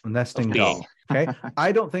doll of doll. Okay.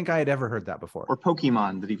 I don't think I had ever heard that before. Or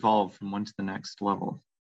Pokemon that evolved from one to the next level.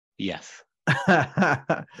 Yes.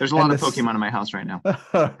 There's a lot of Pokemon in my house right now.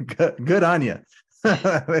 Good on you.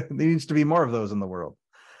 There needs to be more of those in the world.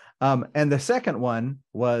 And the second one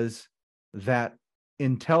was that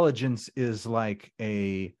intelligence is like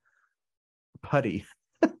a putty.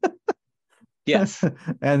 Yes.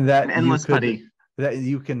 And that an endless putty that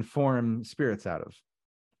you can form spirits out of,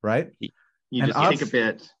 right? You just take a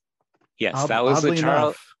bit. Yes, that was the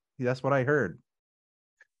Charles. That's what I heard.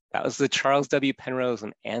 That was the Charles W. Penrose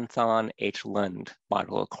and Anthon H. Lund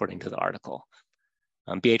model, according to the article.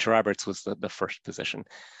 B.H. Roberts was the first position.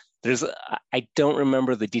 I don't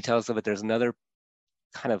remember the details of it. There's another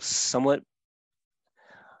kind of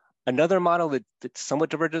another model that somewhat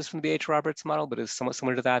diverges from the B.H. Roberts model, but is somewhat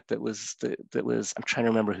similar to that. That was I'm trying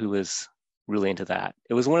to remember who was really into that.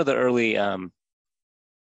 It was one of the early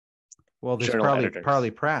well, there's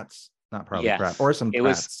Parley Pratt's, not Parley Pratt, Orson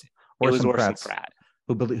Pratt's. It was Orson Pratt.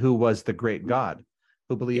 Who was the great God,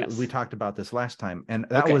 who believed. Yes. We talked about this last time, and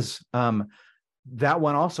that was that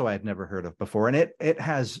one also I had never heard of before, and it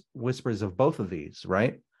has whispers of both of these,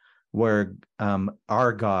 right? Where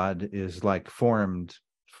our God is like formed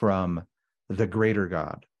from the greater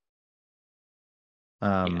God,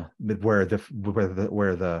 where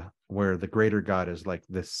the greater God is like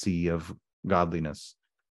the sea of godliness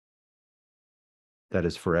that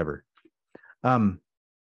is forever.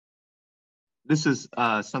 This is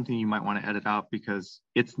something you might want to edit out because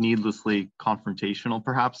it's needlessly confrontational,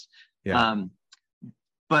 perhaps. Yeah.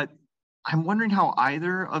 But I'm wondering how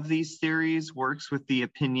either of these theories works with the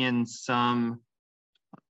opinion some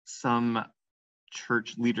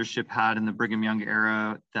church leadership had in the Brigham Young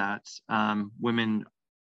era that women,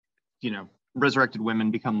 resurrected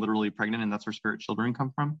women become literally pregnant, and that's where spirit children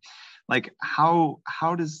come from. Like, how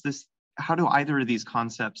do either of these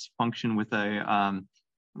concepts function with a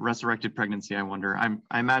resurrected pregnancy? I wonder. I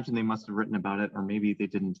imagine they must have written about it, or maybe they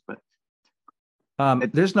didn't. But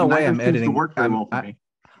there's no way I'm editing.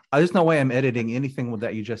 There's no way I'm editing anything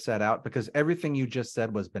that you just said out, because everything you just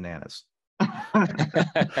said was bananas. Oh,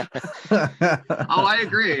 I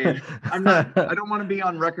agree. I don't want to be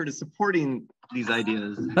on record as supporting these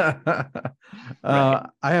ideas. I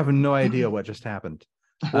have no idea what just happened.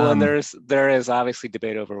 Well, and there is obviously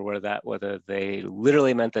debate over whether they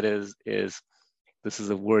literally meant that is this is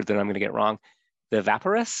a word that I'm going to get wrong. The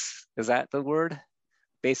vaporous, is that the word?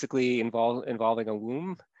 Basically involving a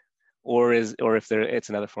womb, or if it's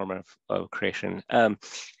another form of creation.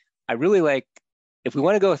 I really like, if we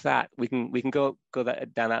want to go with that, we can go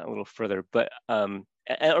down that a little further. But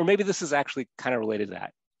or maybe this is actually kind of related to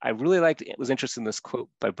that. I really was interested in this quote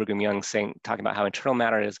by Brigham Young talking about how internal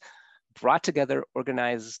matter is brought together,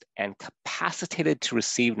 organized, and capacitated to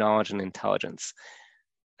receive knowledge and intelligence.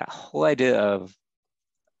 That whole idea of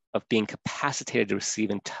being capacitated to receive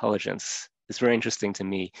intelligence is very interesting to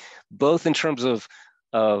me, both in terms of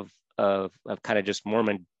kind of just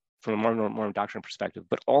Mormon, from a Mormon doctrine perspective,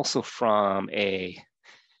 but also from a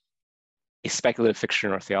speculative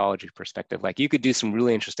fiction or theology perspective. Like, you could do some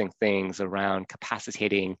really interesting things around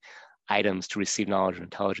capacitating items to receive knowledge and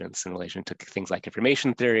intelligence in relation to things like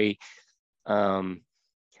information theory. I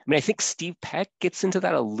mean, I think Steve Peck gets into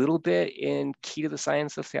that a little bit in Key to the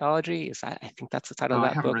Science of Theology. I think that's the title of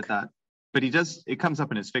that book. I haven't read that, but it comes up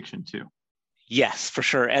in his fiction too. Yes, for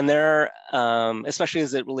sure. And there, especially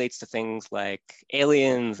as it relates to things like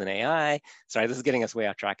aliens and AI. Sorry, this is getting us way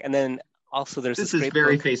off track. And then also there's this great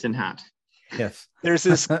very book. face in hat. Yes. There's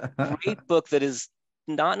this great book that is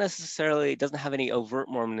not necessarily, doesn't have any overt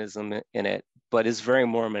Mormonism in it, but is very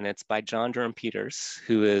Mormon. It's by John Durham Peters,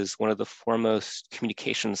 who is one of the foremost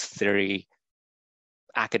communications theory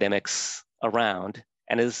academics around,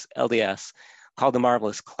 and is LDS, called The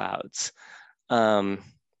Marvelous Clouds,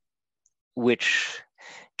 which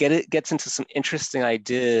gets into some interesting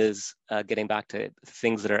ideas, getting back to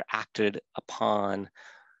things that are acted upon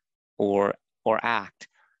or act,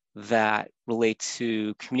 that relate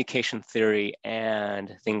to communication theory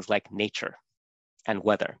and things like nature and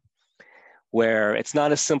weather, where it's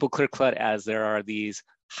not as simple clear-cut as there are these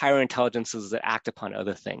higher intelligences that act upon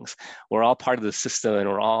other things. We're all part of the system, and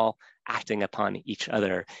we're all acting upon each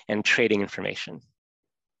other and trading information.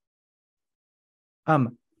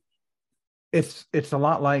 It's a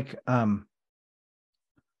lot like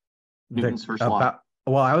Newton's first law.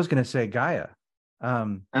 Well, I was going to say Gaia.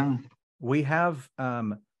 We have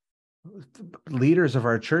leaders of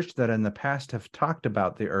our church that in the past have talked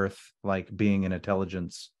about the earth like being an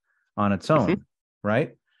intelligence on its own,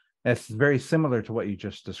 right? It's very similar to what you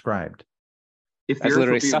just described. If the earth will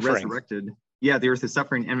be resurrected, the earth is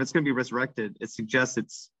suffering, and if it's going to be resurrected, it suggests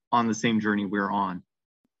it's on the same journey we're on.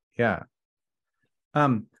 Yeah.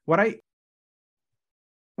 What I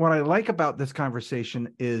like about this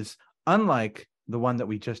conversation is, unlike the one that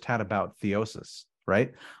we just had about theosis,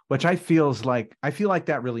 right? Which I feel like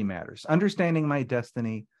that really matters. Understanding my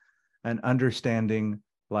destiny and understanding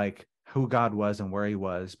like who God was and where he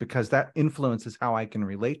was, because that influences how I can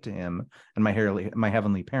relate to him and my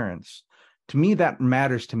heavenly parents. To me, that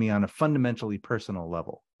matters to me on a fundamentally personal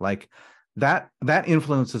level. Like that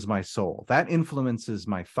influences my soul. That influences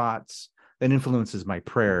my thoughts. That influences my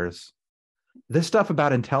prayers. This stuff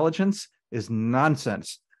about intelligence is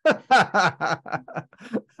nonsense.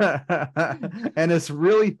 And it's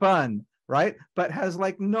really fun, right? But has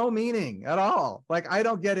like no meaning at all. Like I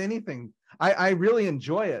don't get anything. I really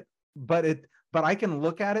enjoy it, but I can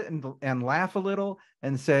look at it and laugh a little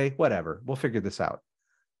and say, whatever, we'll figure this out.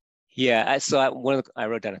 Yeah, I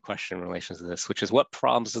wrote down a question in relation to this, which is, what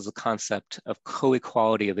problems does the concept of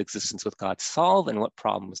co-equality of existence with God solve, and what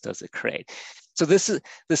problems does it create? So this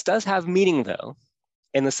does have meaning, though,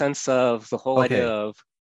 in the sense of the whole idea of,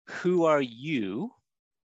 who are you?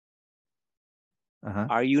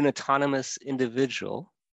 Are you an autonomous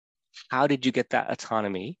individual? How did you get that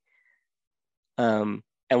autonomy? And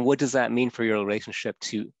what does that mean for your relationship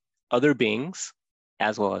to other beings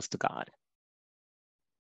as well as to God?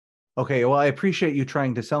 Okay, well, I appreciate you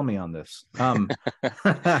trying to sell me on this,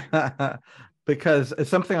 because it's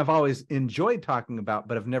something I've always enjoyed talking about,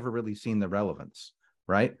 but I've never really seen the relevance,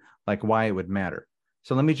 right? Like why it would matter.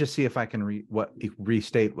 So let me just see if I can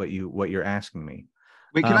restate what you're asking me.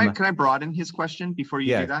 Wait, can I broaden his question before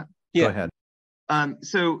you do that? Yeah. Go ahead.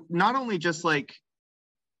 So not only just like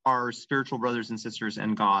our spiritual brothers and sisters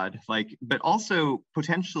and God, like, but also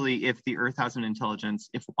potentially if the earth has an intelligence,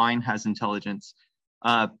 if wine has intelligence,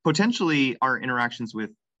 potentially our interactions with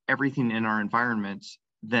everything in our environment,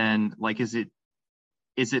 then like, did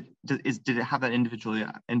it have that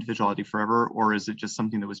individuality forever, or is it just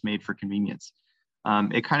something that was made for convenience?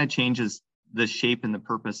 It kind of changes the shape and the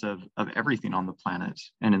purpose of everything on the planet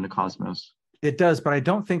and in the cosmos. It does, but I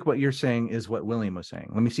don't think what you're saying is what William was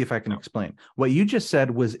saying. Let me see if I can explain. What you just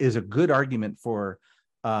said is a good argument for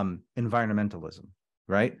environmentalism,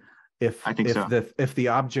 right? I think so. If the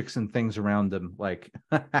objects and things around them, like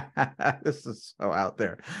this is so out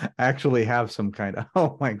there, actually have some kind of,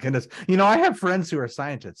 oh my goodness, I have friends who are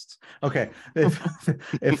scientists. Okay,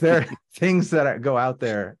 if there are things that go out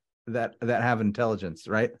there that have intelligence,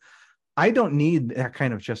 right? I don't need that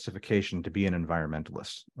kind of justification to be an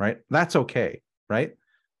environmentalist, right? That's okay, right?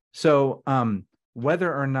 So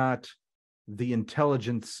whether or not the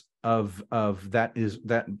intelligence of that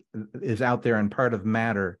is out there and part of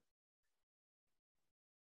matter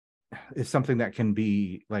is something that can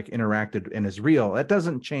be like interacted and is real, that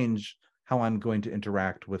doesn't change how I'm going to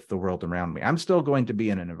interact with the world around me. I'm still going to be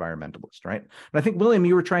an environmentalist, right? But I think, William,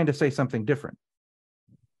 you were trying to say something different.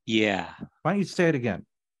 Yeah. Why don't you say it again?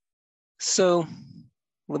 So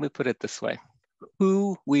let me put it this way.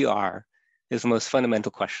 Who we are is the most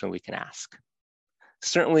fundamental question we can ask.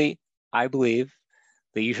 Certainly, I believe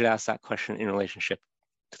that you should ask that question in relationship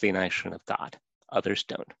to the notion of God. Others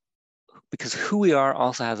don't. Because who we are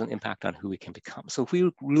also has an impact on who we can become. So if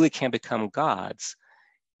we really can become gods,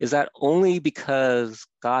 is that only because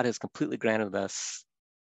God has completely granted us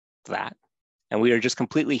that, and we are just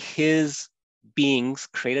completely his beings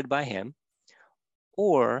created by him?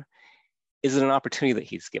 Or is it an opportunity that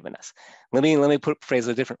he's given us? Let me phrase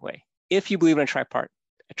it a different way. If you believe in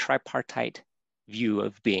a tripartite view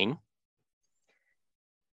of being,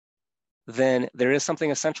 then there is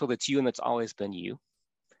something essential that's you and that's always been you.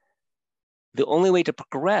 The only way to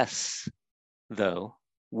progress, though,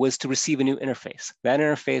 was to receive a new interface. That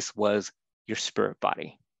interface was your spirit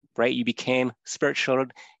body, right? You became spirit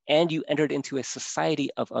children and you entered into a society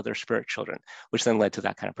of other spirit children, which then led to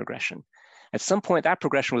that kind of progression. At some point, that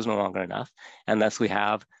progression was no longer enough, and thus we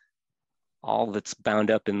have all that's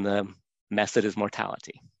bound up in the mess that is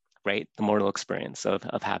mortality, right? The mortal experience of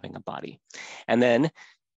having a body. And then,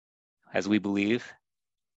 as we believe,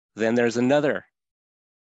 then there's another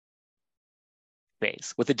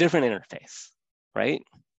phase with a different interface, right?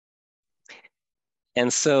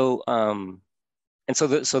 And so, then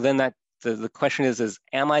that the question is,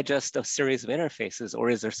 am I just a series of interfaces, or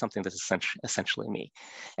is there something that's essentially me?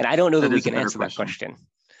 And I don't know that we can answer that question.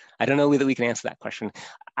 I don't know that we can answer that question.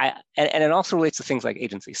 And it also relates to things like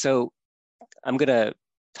agency. So I'm going to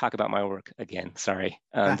talk about my work again. Sorry.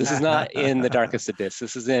 This is not in The Darkest Abyss.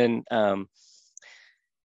 This is in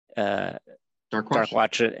Dark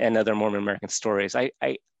Watch and Other Mormon American Stories. I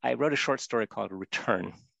wrote a short story called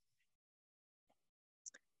Return.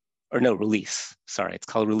 Or no, Release. Sorry, it's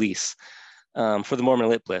called Release. For the Mormon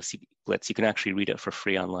Lit Blitz, you can actually read it for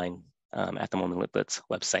free online at the Mormon Lit Blitz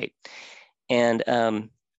website. And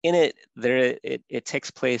in it, it takes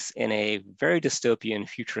place in a very dystopian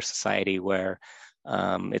future society where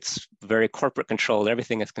it's very corporate controlled,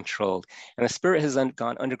 everything is controlled. And the spirit has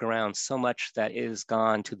gone underground so much that it has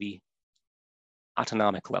gone to the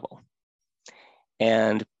autonomic level.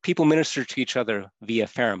 And people minister to each other via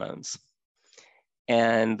pheromones.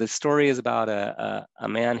 And the story is about a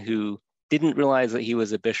man who didn't realize that he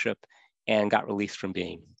was a bishop and got released from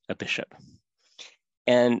being a bishop.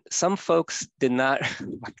 And some folks did not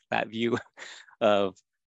like that view of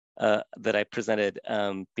that I presented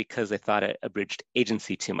because they thought it abridged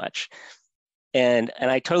agency too much. And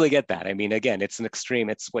I totally get that. I mean, again, it's an extreme.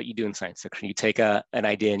 It's what you do in science fiction. You take an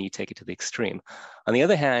idea and you take it to the extreme. On the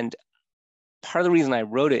other hand, part of the reason I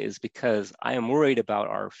wrote it is because I am worried about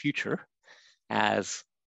our future as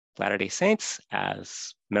Latter-day Saints,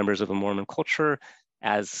 as members of a Mormon culture,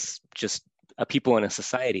 as just a people in a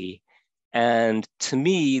society. And to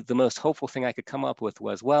me, the most hopeful thing I could come up with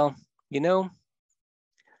was, well, the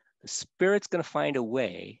Spirit's going to find a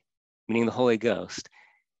way, meaning the Holy Ghost,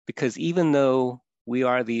 because even though we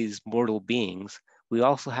are these mortal beings, we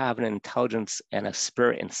also have an intelligence and a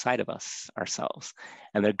spirit inside of us ourselves.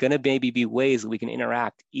 And there are going to maybe be ways that we can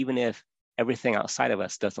interact, even if everything outside of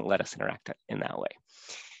us doesn't let us interact in that way.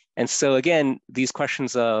 And so again, these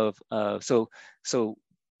questions of, so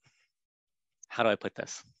how do I put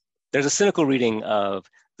this? There's a cynical reading of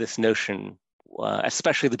this notion,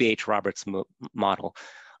 especially the B.H. Roberts model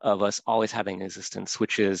of us always having existence,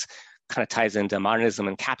 which is kind of ties into modernism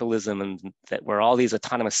and capitalism, and that we're all these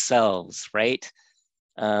autonomous selves, right?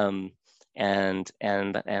 And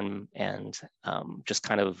just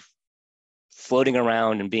kind of floating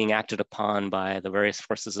around and being acted upon by the various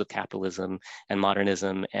forces of capitalism and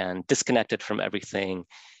modernism, and disconnected from everything,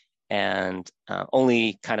 and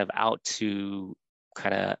only kind of out to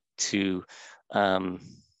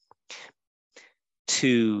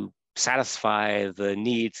satisfy the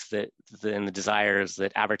needs and the desires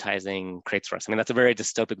that advertising creates for us. I mean, that's a very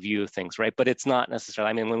dystopic view of things, right? But it's not necessarily,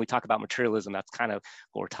 I mean, when we talk about materialism, that's kind of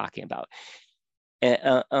what we're talking about.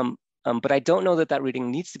 But I don't know that that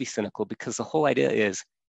reading needs to be cynical, because the whole idea is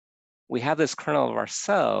we have this kernel of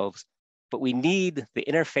ourselves, but we need the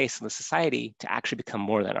interface in the society to actually become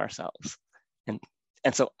more than ourselves.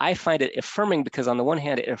 And so I find it affirming, because on the one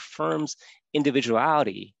hand, it affirms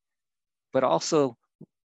individuality, but also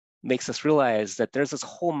makes us realize that there's this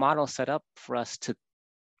whole model set up for us to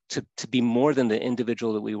be more than the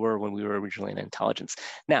individual that we were when we were originally an intelligence.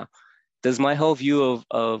 Now, does my whole view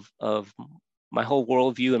of my whole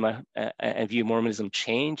worldview and view of Mormonism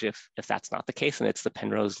change if that's not the case and it's the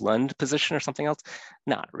Penrose Lund position or something else?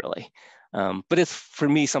 Not really. But it's, for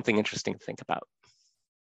me, something interesting to think about.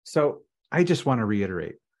 So I just want to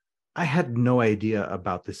reiterate, I had no idea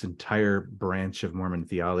about this entire branch of Mormon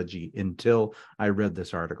theology until I read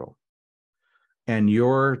this article. And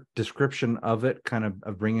your description of it, kind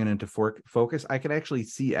of bringing it into focus, I could actually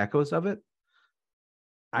see echoes of it.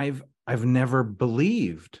 I've never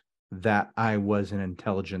believed that I was an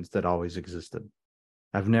intelligence that always existed.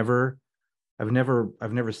 I've never.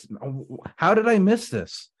 How did I miss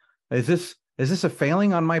this? Is this a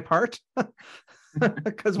failing on my part?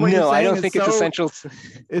 Because what you're saying, I don't think it's essential.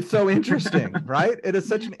 It's so interesting, right? It is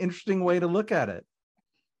such an interesting way to look at it.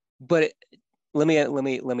 But let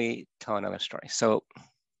me tell another story. So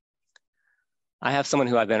I have someone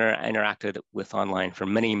who I've interacted with online for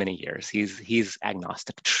many, many years. He's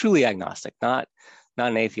agnostic, truly agnostic, not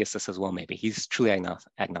an atheist that says, well, maybe. He's truly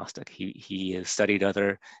agnostic. He has studied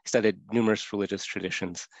numerous religious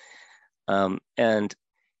traditions. And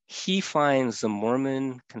he finds the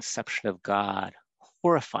Mormon conception of God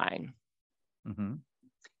horrifying, mm-hmm.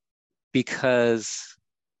 because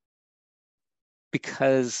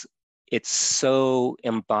it's so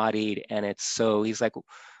embodied, and it's so, he's like,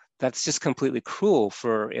 that's just completely cruel.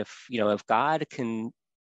 For if God can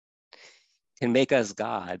make us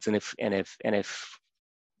gods, and if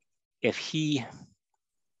he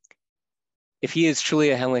is truly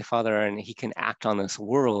a heavenly Father and he can act on this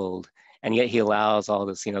world, and yet he allows all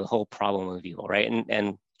this, the whole problem of evil, right?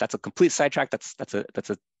 And that's a complete sidetrack. That's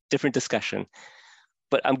a different discussion.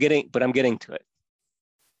 But I'm getting to it.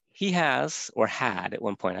 He has, or had at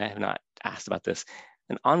one point, I have not asked about this,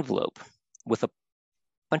 an envelope with a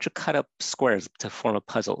bunch of cut up squares to form a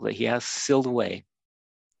puzzle that he has sealed away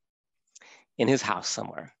in his house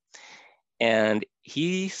somewhere. And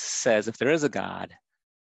he says if there is a God,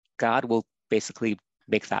 God will basically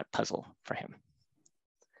make that puzzle for him.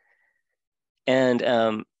 And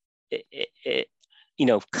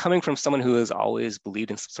coming from someone who has always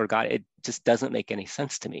believed in some sort of God, it just doesn't make any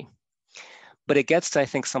sense to me. But it gets to, I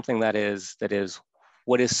think, something that is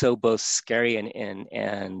what is so both scary and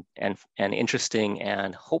interesting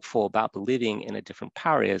and hopeful about believing in a different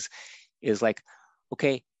power is like,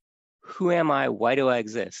 okay, who am I? Why do I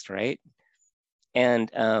exist, right? And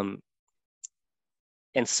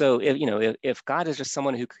so if God is just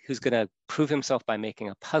someone who's going to prove himself by making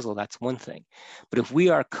a puzzle, that's one thing. But if we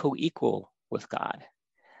are co-equal with God,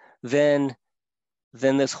 then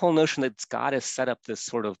this whole notion that God has set up this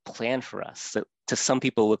sort of plan for us that to some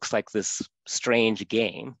people looks like this strange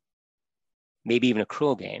game, maybe even a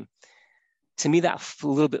cruel game, to me that a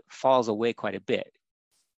little bit falls away quite a bit,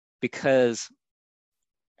 because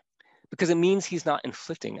it means he's not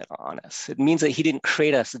inflicting it on us. It means that he didn't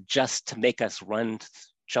create us just to make us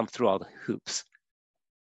jump through all the hoops.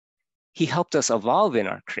 He helped us evolve in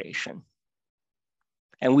our creation.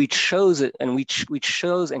 And we chose it, and we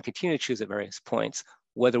chose and continue to choose at various points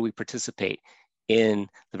whether we participate in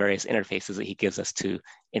the various interfaces that he gives us to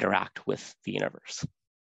interact with the universe.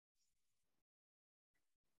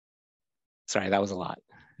 Sorry, that was a lot.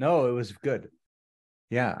 No, it was good.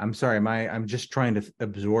 Yeah, I'm sorry. I'm just trying to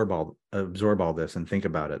absorb all this and think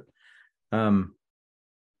about it. Do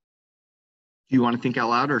you want to think out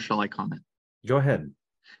loud, or shall I comment? Go ahead.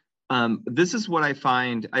 This is what I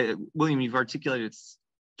find. William, you've articulated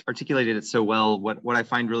it so well. What I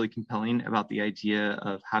find really compelling about the idea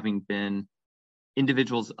of having been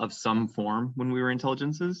individuals of some form when we were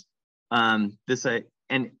intelligences. And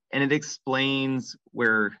it explains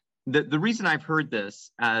where the reason I've heard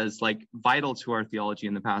this as like vital to our theology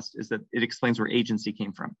in the past is that it explains where agency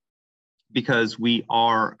came from, because we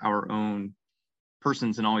are our own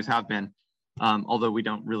persons and always have been. Although we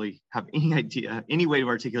don't really have any way to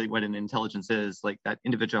articulate what an intelligence is, like that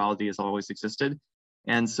individuality has always existed.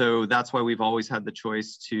 And so that's why we've always had the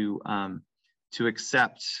choice to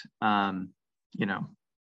accept,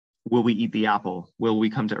 will we eat the apple? Will we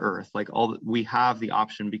come to earth? Like we have the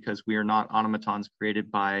option, because we are not automatons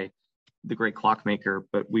created by the great clockmaker,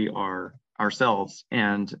 but we are ourselves,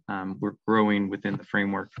 and we're growing within the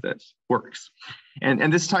framework that works.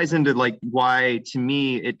 And this ties into like why, to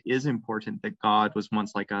me, it is important that God was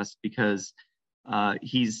once like us, because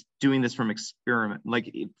he's doing this from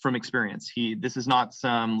experience. This is not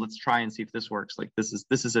some let's try and see if this works. Like this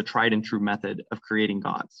is a tried and true method of creating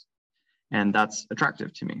gods, and that's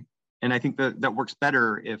attractive to me. And I think that works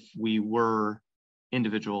better if we were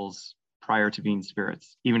individuals prior to being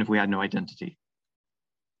spirits, even if we had no identity.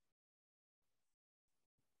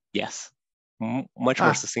 Yes, much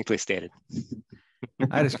more succinctly stated.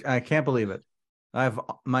 I can't believe it.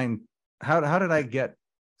 How did I get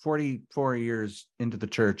 44 years into the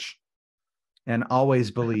church and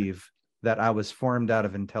always believe that I was formed out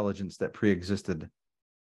of intelligence that pre-existed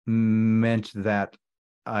meant that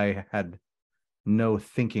I had no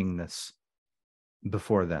thinkingness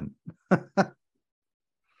before then.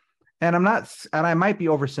 And I might be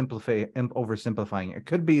oversimplifying. It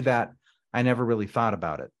could be that I never really thought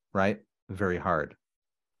about it, right? Very hard.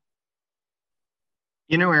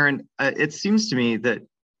 You know, Aaron, it seems to me that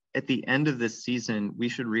at the end of this season, we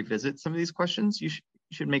should revisit some of these questions. You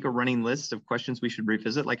should make a running list of questions we should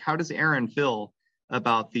revisit. Like, how does Aaron feel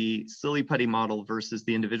about the silly putty model versus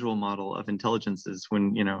the individual model of intelligences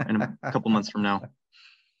when, in a couple months from now?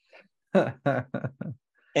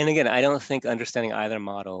 And again, I don't think understanding either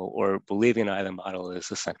model or believing in either model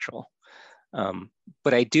is essential.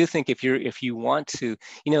 But I do think if you want to,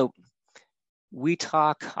 we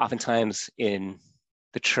talk oftentimes in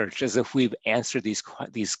the church as if we've answered these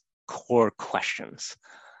core questions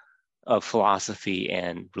of philosophy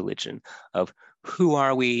and religion, of who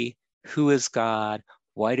are we, who is God,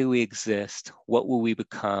 why do we exist, what will we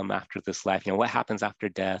become after this life, what happens after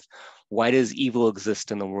death, why does evil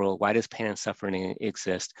exist in the world, why does pain and suffering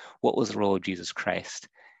exist, what was the role of Jesus Christ?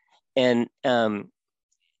 And to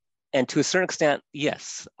a certain extent,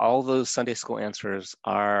 yes, all those Sunday school answers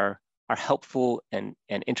are helpful and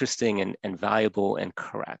interesting and valuable and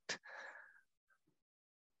correct.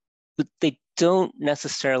 But they don't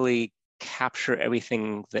necessarily capture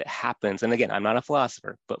everything that happens. And again, I'm not a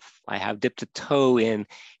philosopher, but I have dipped a toe in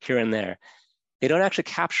here and there. They don't actually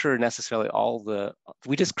capture necessarily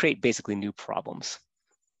we just create basically new problems.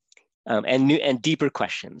 And deeper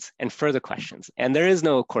questions and further questions. And there is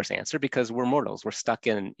no, of course, answer, because we're mortals. We're stuck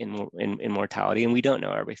in mortality, and we don't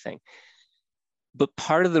know everything. But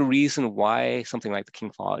part of the reason why something like the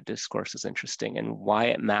King Follett discourse is interesting and why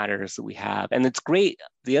it matters that we have, and it's great,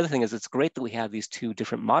 the other thing is it's great that we have these two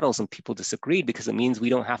different models and people disagreed, because it means we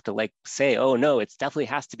don't have to say, oh no, it definitely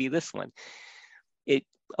has to be this one. It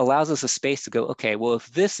allows us a space to go, okay, well,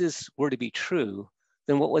 if this were to be true,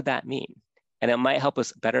 then what would that mean? And it might help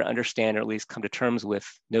us better understand, or at least come to terms with,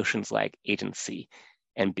 notions like agency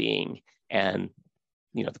and being, and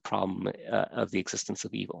the problem of the existence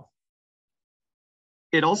of evil.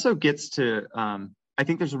 It also gets to, I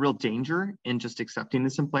think there's a real danger in just accepting the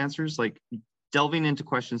simple answers. Like, delving into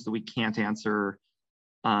questions that we can't answer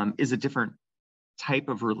is a different type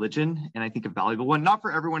of religion, and I think a valuable one. Not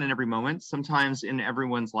for everyone in every moment. Sometimes in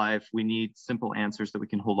everyone's life, we need simple answers that we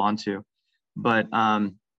can hold on to. But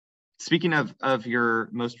speaking of your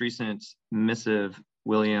most recent missive,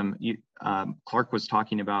 William, Clark was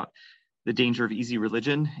talking about the danger of easy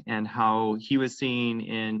religion and how he was seeing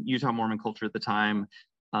in Utah Mormon culture at the time,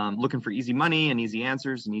 looking for easy money and easy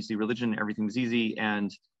answers and easy religion. Everything was easy.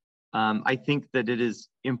 And I think that it is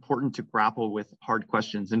important to grapple with hard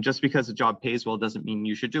questions. And just because a job pays well doesn't mean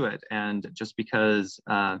you should do it. And just because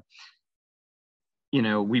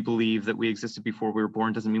we believe that we existed before we were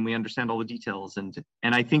born doesn't mean we understand all the details. And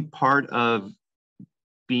I think part of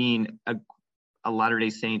being a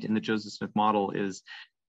Latter-day Saint in the Joseph Smith model is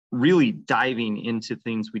really diving into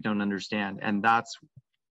things we don't understand. And that's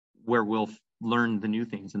where we'll learn the new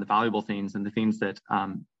things and the valuable things and the things that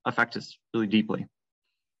affect us really deeply.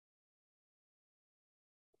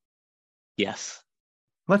 Yes.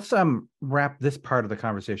 Let's wrap this part of the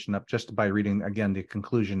conversation up just by reading again the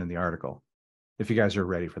conclusion in the article, if you guys are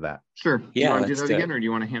ready for that. Sure. Yeah, you want to do that again, or do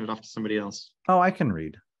you want to hand it off to somebody else? Oh, I can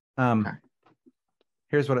read. Okay.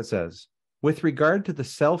 Here's what it says. With regard to the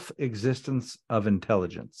self-existence of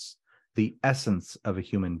intelligence, the essence of a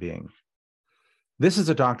human being, this is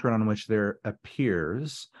a doctrine on which there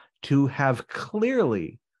appears to have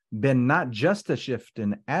clearly been not just a shift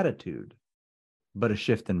in attitude, but a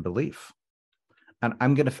shift in belief. And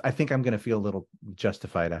I think I'm gonna feel a little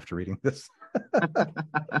justified after reading this.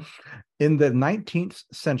 In the 19th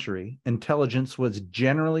century, intelligence was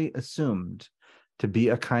generally assumed to be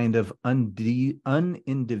a kind of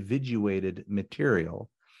unindividuated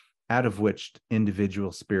material out of which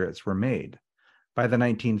individual spirits were made. By the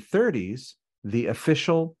 1930s, the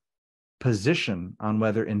official position on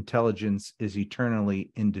whether intelligence is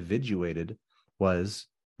eternally individuated was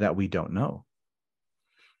that we don't know.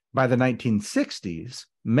 By the 1960s,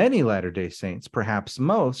 many Latter-day Saints, perhaps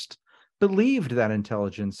most, believed that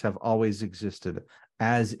intelligence have always existed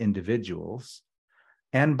as individuals.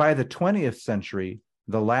 And by the 20th century,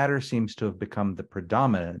 the latter seems to have become the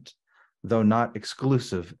predominant, though not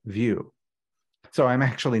exclusive, view. So I'm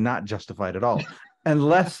actually not justified at all,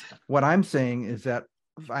 unless what I'm saying is that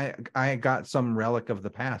I got some relic of the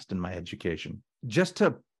past in my education. Just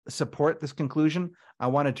to support this conclusion, I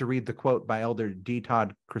wanted to read the quote by Elder D.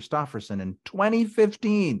 Todd Christofferson in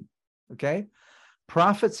 2015. Okay.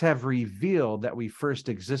 Prophets have revealed that we first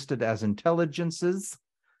existed as intelligences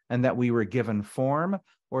and that we were given form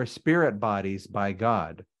or spirit bodies by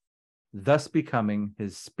God, thus becoming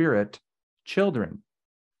his spirit children.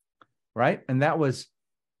 Right. And that was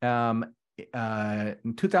in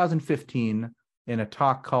 2015 in a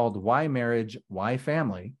talk called Why Marriage, Why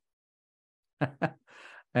Family?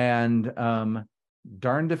 And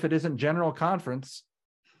darned if it isn't General Conference.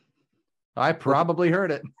 I probably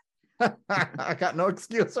heard it. I got no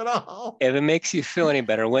excuse at all. If it makes you feel any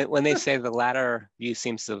better, when they say the latter view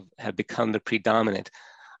seems to have become the predominant,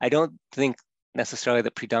 I don't think necessarily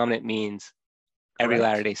that predominant means every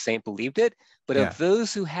Latter-day Saint believed it, but of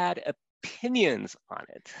those who had opinions on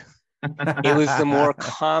it, it was the more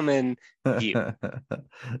common view.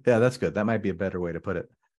 Yeah, that's good. That might be a better way to put it.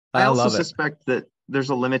 I also suspect that there's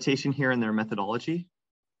a limitation here in their methodology.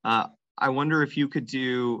 I wonder if you could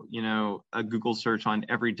do, a Google search on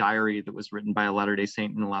every diary that was written by a Latter-day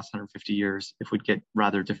Saint in the last 150 years, if we'd get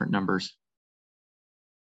rather different numbers.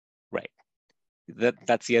 Right.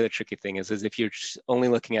 That's the other tricky thing is if you're only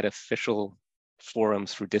looking at official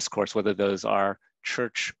forums for discourse, whether those are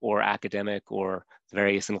church or academic or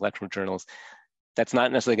various intellectual journals, that's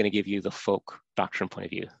not necessarily going to give you the folk doctrine point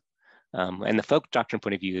of view. And the folk doctrine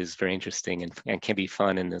point of view is very interesting and can be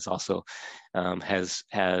fun, and is also has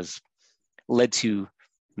led to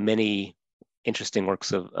many interesting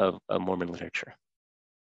works of Mormon literature.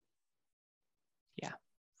 Yeah.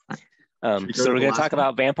 So we're going to talk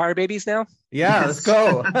about vampire babies now? Yeah, let's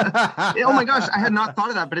go. Oh my gosh, I had not thought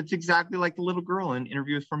of that, but it's exactly like the little girl in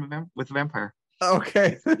Interview with a Vampire.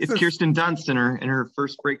 Okay. It's Kirsten Dunst in her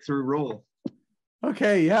first breakthrough role.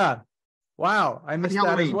 Okay, yeah. Wow, I missed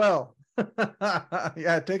that as well.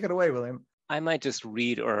 Yeah, take it away, William. I might just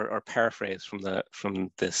read or paraphrase from the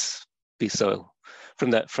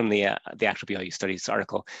actual BYU Studies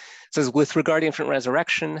article. It says, with regard to infant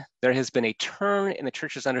resurrection, there has been a turn in the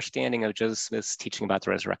church's understanding of Joseph Smith's teaching about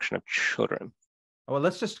the resurrection of children. Well,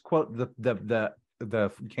 let's just quote the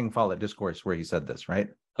King Follett discourse where he said this, right?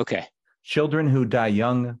 Okay. Children who die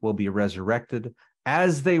young will be resurrected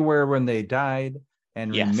as they were when they died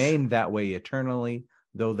and remain that way eternally,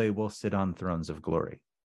 though they will sit on thrones of glory.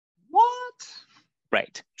 What?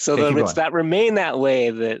 Right. So it's that remain that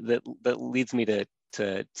way that leads me to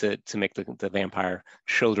make the vampire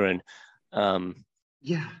children.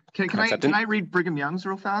 Yeah. Can I read Brigham Young's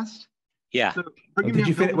real fast? Yeah. So did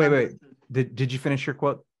you finish? Wait. Did you finish your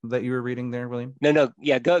quote that you were reading there, William? No.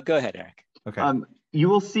 Yeah. Go ahead, Eric. Okay. You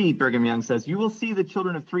will see, Brigham Young says, you will see the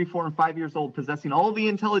children of 3, 4, and 5 years old possessing all the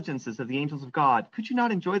intelligences of the angels of God. Could you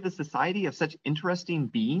not enjoy the society of such interesting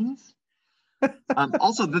beings?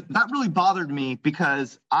 Also, that really bothered me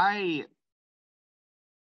because that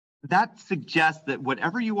suggests that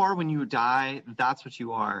whatever you are when you die, that's what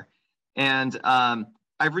you are. And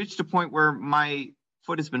I've reached a point where my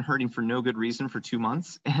foot has been hurting for no good reason for 2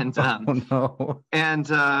 months. And I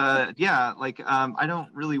don't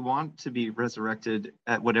really want to be resurrected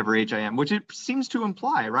at whatever age I am, which it seems to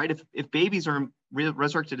imply, right? If babies are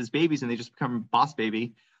resurrected as babies and they just become boss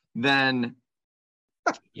baby, then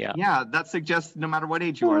that suggests no matter what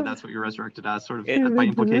age you are, that's what you're resurrected as, sort of by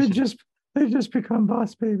implication. They just become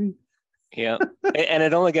boss baby. Yeah, and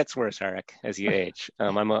it only gets worse, Eric, as you age.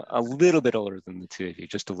 I'm a little bit older than the two of you,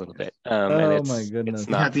 just a little bit. And my goodness! It's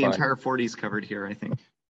not have the entire 40s covered here, I think.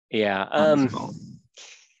 Yeah.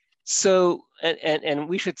 So, and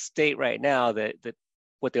we should state right now that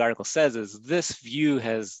what the article says is this view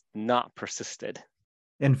has not persisted.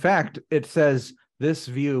 In fact, it says this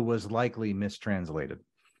view was likely mistranslated.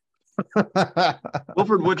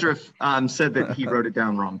 Wilford Woodruff said that he wrote it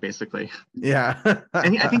down wrong, basically. Yeah.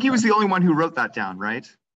 And I think he was the only one who wrote that down, right?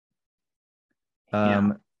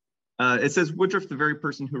 It says Woodruff, the very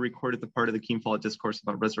person who recorded the part of the King Follett discourse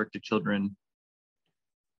about resurrected children,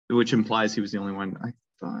 which implies he was the only one, I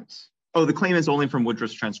thought. Oh, the claim is only from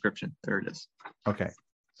Woodruff's transcription. There it is. Okay.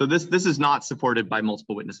 So this is not supported by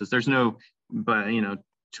multiple witnesses. There's no, 2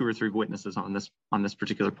 or 3 witnesses on this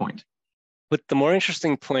particular point. But the more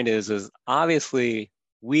interesting point is obviously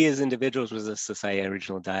we as individuals resist this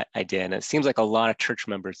original idea, and it seems like a lot of church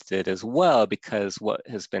members did as well, because what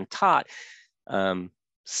has been taught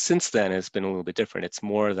since then has been a little bit different. It's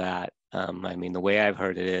more that, I mean, the way I've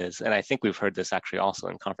heard it is, and I think we've heard this actually also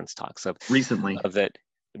in conference talks of recently,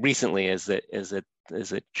 is that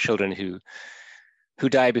children who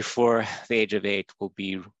die before the age of 8 will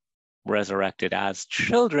be resurrected as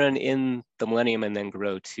children in the millennium and then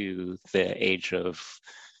grow to the age of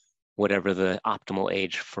whatever the optimal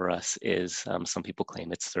age for us is. Some people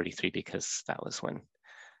claim it's 33 because that was when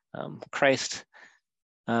Christ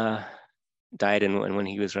died and when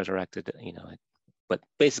he was resurrected, you know, but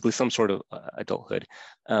basically some sort of adulthood.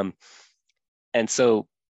 And so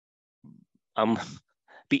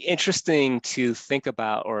be interesting to think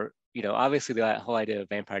about, or, you know, obviously the whole idea of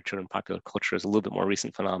vampire children in popular culture is a little bit more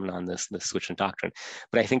recent phenomenon, this switch in doctrine.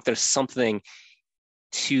 But I think there's something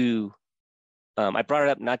to, I brought it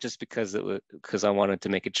up not just because I wanted to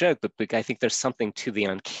make a joke, but I think there's something to the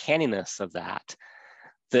uncanniness of that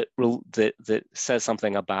says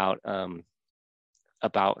something about how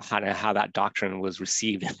that doctrine was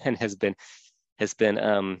received and has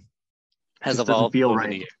evolved over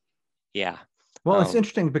the years. Yeah. Well, it's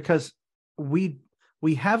interesting because we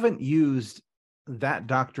haven't used that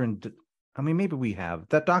doctrine. I mean, maybe we have.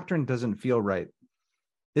 That doctrine doesn't feel right.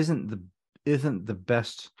 Isn't the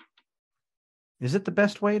best? Is it the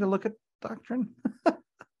best way to look at doctrine? Well,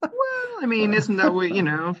 I mean, isn't that way, you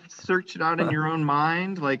know, search it out in your own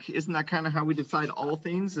mind? Like, isn't that kind of how we decide all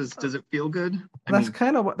things? Does it feel good? That's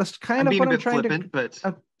kind of what I'm trying to. But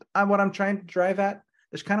what I'm trying to drive at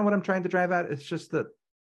is kind of what I'm trying to drive at. It's just that,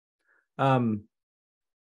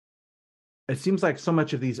 it seems like so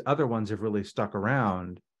much of these other ones have really stuck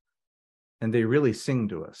around, and they really sing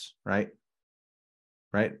to us, right?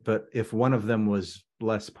 Right. But if one of them was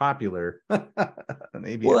less popular,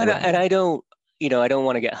 maybe. Well, and I don't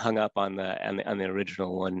want to get hung up on the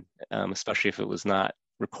original one, especially if it was not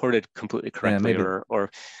recorded completely correctly,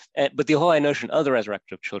 but the whole notion of the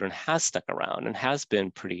resurrection of children has stuck around and has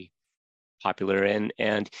been pretty popular.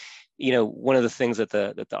 And you know, one of the things that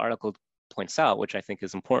the article points out, which I think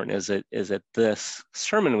is important, is that this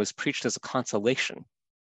sermon was preached as a consolation,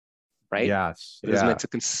 right? Yes. It was meant to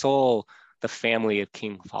console the family of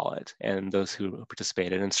King Follett and those who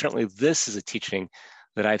participated. And certainly this is a teaching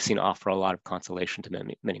that I've seen offer a lot of consolation to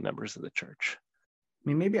many members of the church. I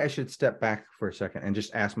mean, maybe I should step back for a second and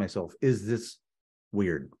just ask myself, is this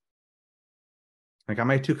weird? Like, am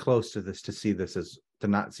I too close to this to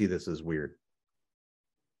not see this as weird?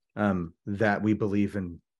 That we believe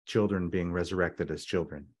in children being resurrected as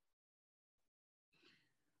children.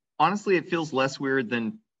 Honestly, it feels less weird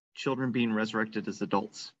than children being resurrected as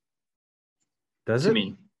adults. Does it?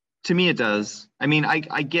 To me, it does. I mean, I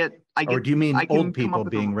get. Or do you mean old people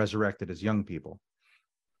being resurrected as young people?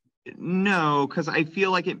 No, because I feel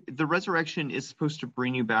like the resurrection is supposed to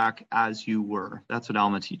bring you back as you were. That's what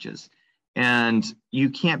Alma teaches. And you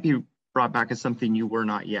can't be brought back as something you were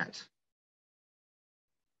not yet.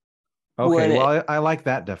 Okay, well, I like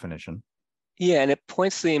that definition. Yeah, and it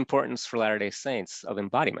points to the importance for Latter-day Saints of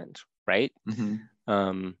embodiment, right?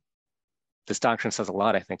 Mm-hmm. This doctrine says a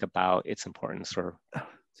lot, I think, about its importance, or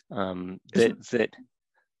that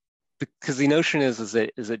because the notion is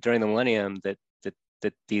that during the millennium that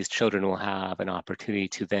these children will have an opportunity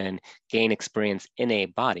to then gain experience in a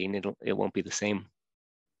body, and it won't be the same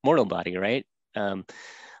mortal body, right?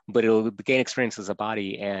 But it'll gain experience as a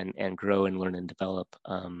body and grow and learn and develop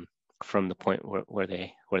from the point where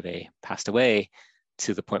they passed away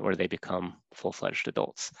to the point where they become full-fledged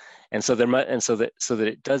adults. And so that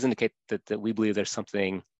it does indicate that we believe there's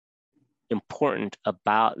something important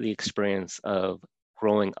about the experience of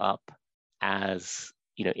growing up as,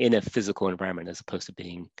 you know, in a physical environment as opposed to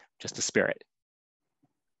being just a spirit.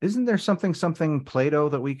 Isn't there something Plato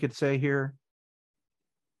that we could say here?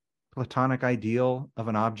 Platonic ideal of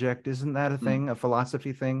an object, isn't that a thing, a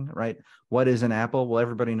philosophy thing, right? What is an apple? Well,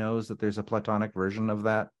 everybody knows that there's a Platonic version of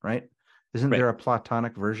that, right? Isn't there a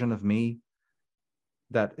Platonic version of me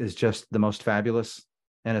that is just the most fabulous?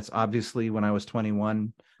 And it's obviously when I was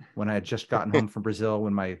 21, when I had just gotten home from Brazil,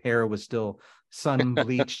 when my hair was still sun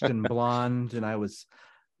bleached and blonde, and I was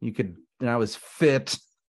fit.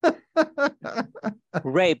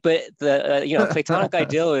 Right, but the Platonic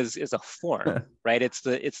ideal is a form, right? It's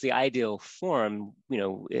the ideal form. You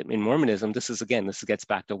know, in Mormonism, this gets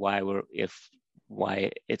back to why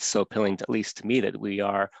it's so appealing, at least to me, that we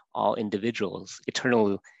are all individuals,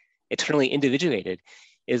 eternally individuated.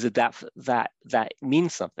 Is that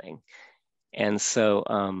means something, and so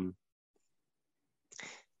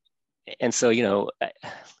you know,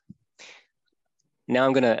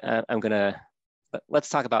 now let's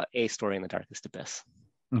talk about A Story in the Darkest Abyss.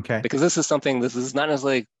 Okay. Because this is not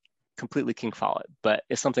necessarily completely King Follett, but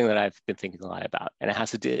it's something that I've been thinking a lot about, and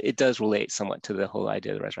it does relate somewhat to the whole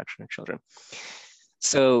idea of the resurrection of children.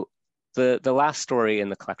 So the last story in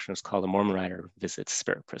the collection is called The Mormon Rider Visits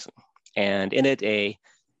Spirit Prison, and in it a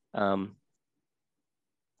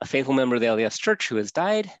faithful member of the LDS Church who has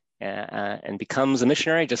died and becomes a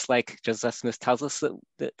missionary, just like Joseph Smith tells us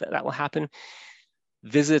that will happen,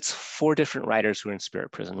 visits 4 different writers who are in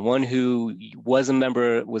spirit prison. One who was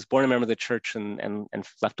born a member of the church and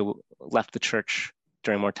left the church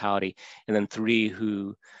during mortality, and then 3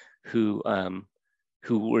 who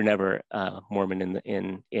were never Mormon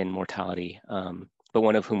in mortality, but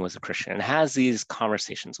one of whom was a Christian, and has these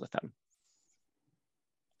conversations with them.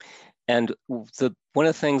 And one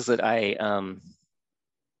of the things that I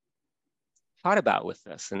thought about with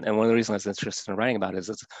this, and one of the reasons I was interested in writing about it,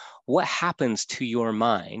 is what happens to your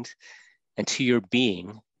mind and to your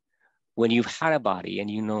being when you've had a body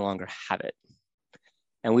and you no longer have it.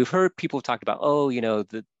 And we've heard people talk about,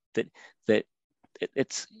 that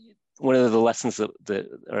it's one of the lessons or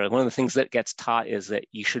one of the things that gets taught is that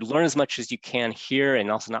you should learn as much as you can here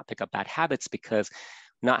and also not pick up bad habits, because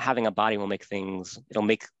not having a body it'll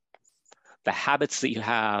make the habits that you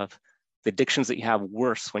have, the addictions that you have,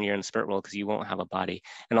 worse when you're in the spirit world, because you won't have a body.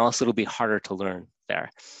 And also it'll be harder to learn there.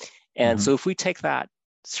 And so if we take that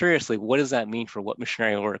seriously, what does that mean for what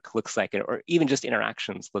missionary work looks like, or even just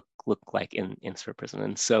interactions look like in spirit prison?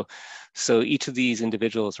 And so each of these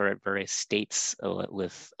individuals are at various states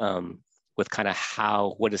with kind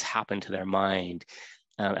of what has happened to their mind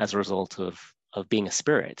as a result of being a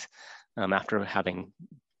spirit after having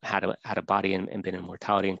had a body and been in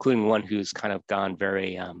mortality, including one who's kind of gone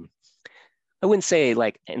very I wouldn't say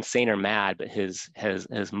like insane or mad, but his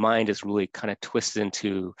mind is really kind of twisted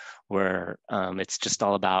into where it's just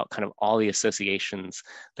all about kind of all the associations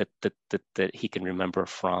that he can remember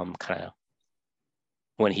from kind of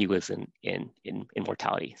when he was in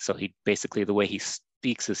mortality. So he basically, the way he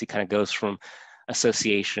speaks is he kind of goes from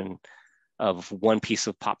association of one piece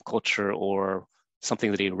of pop culture or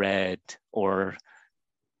something that he read or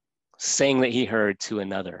saying that he heard to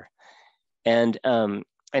another. And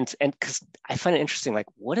because I find it interesting, like,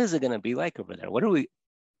 what is it going to be like over there? What are we,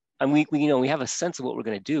 and we have a sense of what we're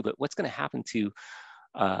going to do, but what's going to happen to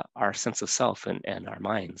our sense of self and our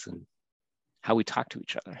minds and how we talk to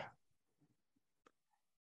each other?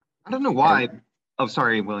 I don't know why. Oh,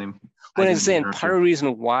 sorry, William. What I'm saying, part of the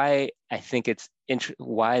reason why I think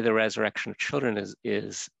why the resurrection of children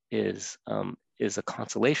is a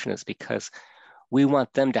consolation is because we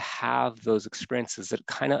want them to have those experiences that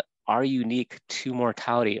kind of are unique to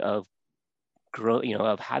mortality, of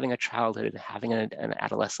of having a childhood, having an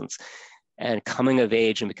adolescence, and coming of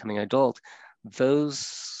age and becoming an adult.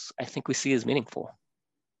 Those I think we see as meaningful.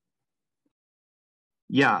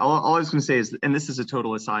 Yeah, all I was going to say is, and this is a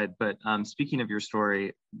total aside, but speaking of your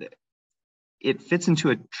story, it fits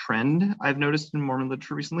into a trend I've noticed in Mormon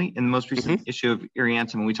literature recently. In the most recent issue of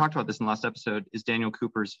Iriantum, and we talked about this in the last episode, is Daniel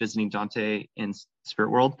Cooper's Visiting Dante in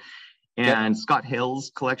Spirit World. And Scott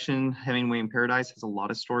Hale's collection, Hemingway in Paradise, has a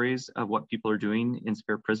lot of stories of what people are doing in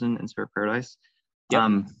Spirit Prison and Spirit Paradise.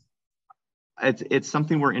 It's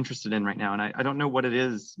something we're interested in right now, and I don't know what it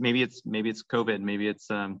is. Maybe it's COVID. Maybe it's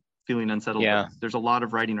feeling unsettled. Yeah. There's a lot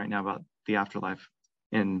of writing right now about the afterlife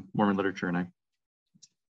in Mormon literature, and it's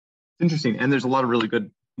interesting. And there's a lot of really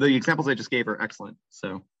good. The examples I just gave are excellent.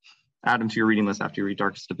 So add them to your reading list after you read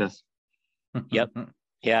Darkest Abyss. Yep.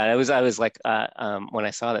 Yeah, I was like, when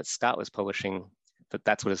I saw that Scott was publishing,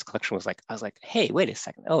 that's what his collection was like, I was like, hey, wait a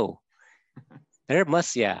second. Oh, there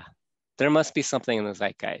must be something in the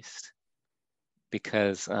zeitgeist,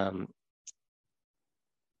 because I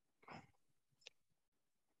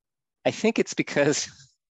think it's because,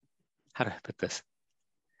 how do I put this?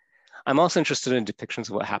 I'm also interested in depictions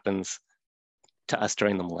of what happens to us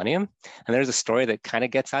during the millennium. And there's a story that kind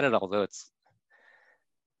of gets at it, although it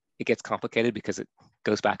gets complicated because it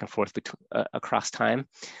goes back and forth across time,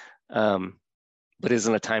 but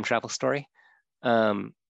isn't a time travel story. But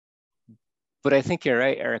I think you're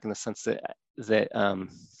right, Eric, in the sense that I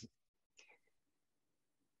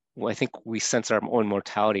think we sense our own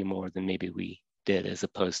mortality more than maybe we did, as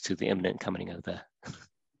opposed to the imminent coming of the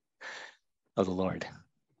Lord.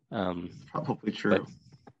 Probably true. But,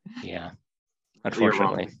 yeah,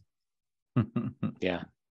 unfortunately. Yeah.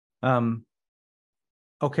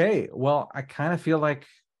 Okay, well, I kind of feel like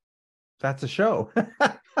that's a show.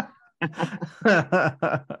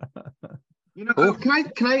 Cool.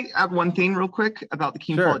 Can I add one thing real quick about the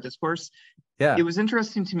King Follett discourse? Yeah. It was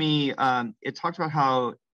interesting to me. It talked about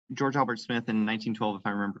how George Albert Smith in 1912, if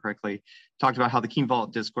I remember correctly, talked about how the King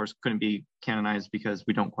Follett Discourse couldn't be canonized because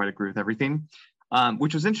we don't quite agree with everything,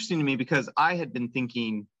 which was interesting to me because I had been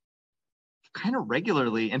thinking kind of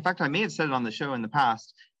regularly. In fact, I may have said it on the show in the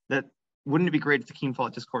past that wouldn't it be great if the King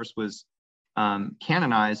Follett Discourse was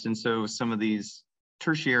canonized, and so some of these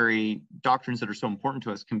tertiary doctrines that are so important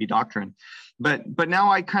to us can be doctrine. But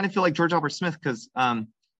now I kind of feel like George Albert Smith, because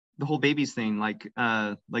the whole babies thing, like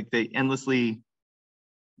the endless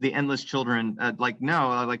children, I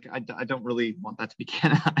don't really want that to be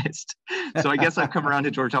canonized. So I guess I've come around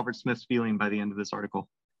to George Albert Smith's feeling by the end of this article.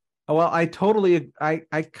 Well, I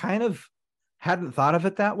kind of hadn't thought of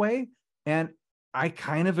it that way, and I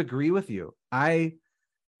kind of agree with you. I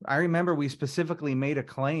remember we specifically made a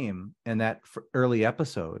claim in that early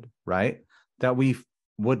episode, right? That we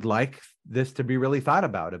would like this to be really thought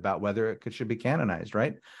about whether it should be canonized,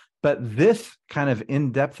 right? But this kind of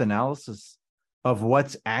in-depth analysis of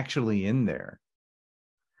what's actually in there,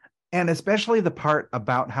 and especially the part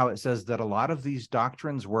about how it says that a lot of these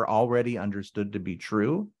doctrines were already understood to be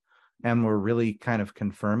true, and we're really kind of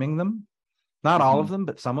confirming them. Not all of them,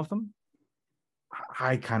 but some of them.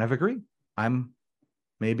 I kind of agree.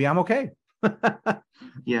 Maybe I'm okay.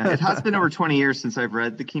 Yeah, it has been over 20 years since I've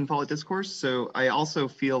read the King Follett Discourse, so I also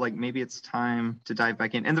feel like maybe it's time to dive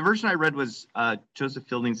back in. And the version I read was Joseph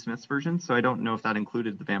Fielding Smith's version, so I don't know if that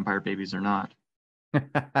included the vampire babies or not.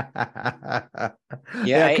 It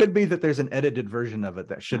could be that there's an edited version of it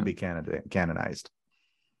that should be canonized.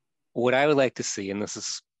 What I would like to see, and this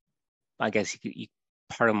is, I guess,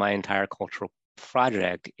 part of my entire cultural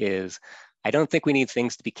project, is I don't think we need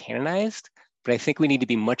things to be canonized, but I think we need to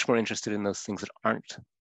be much more interested in those things that aren't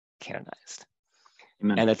canonized.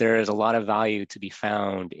 Amen. And that there is a lot of value to be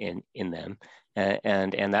found in them,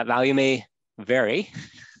 and that value may vary.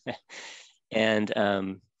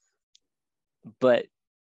 But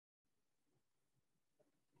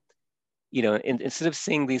instead of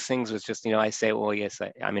seeing these things as just, I say, well, yes,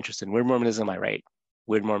 I'm interested in weird Mormonism. I write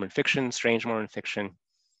weird Mormon fiction, strange Mormon fiction.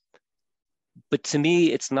 But to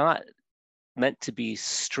me, it's not meant to be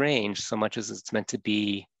strange so much as it's meant to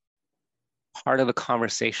be part of a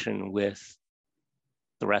conversation with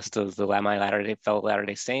the rest of my fellow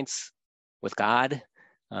Latter-day Saints, with God,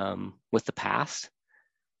 with the past,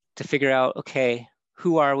 to figure out, okay,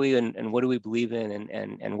 who are we and what do we believe in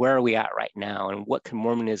and where are we at right now, and what can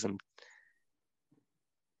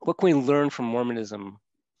we learn from Mormonism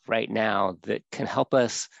right now that can help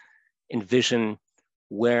us envision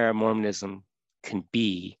where Mormonism can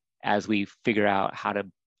be as we figure out how to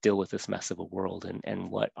deal with this mess of a world,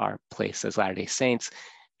 and what our place as Latter-day Saints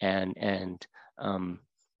and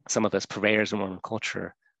some of us purveyors of Mormon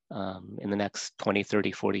culture in the next 20,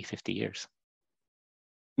 30, 40, 50 years.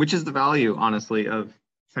 Which is the value, honestly, of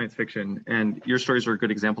science fiction. And your stories are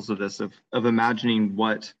good examples of this, of imagining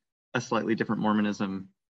what a slightly different Mormonism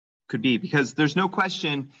could be. Because there's no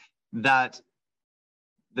question that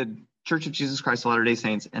the Church of Jesus Christ of Latter-day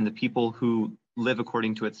Saints and the people who live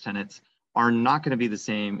according to its tenets are not going to be the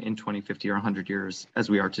same in 20, 50, or 100 years as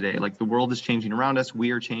we are today. Like, the world is changing around us.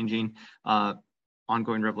 We are changing,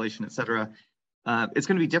 ongoing revelation, etc. It's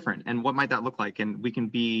going to be different. And what might that look like? And we can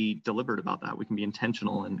be deliberate about that. We can be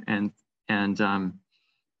intentional. And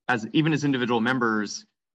as individual members,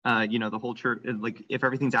 the whole church, like, if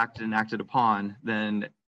everything's acted upon, then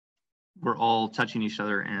we're all touching each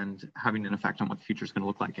other and having an effect on what the future is going to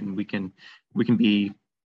look like. And we can be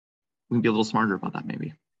a little smarter about that,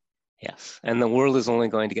 maybe. Yes, and the world is only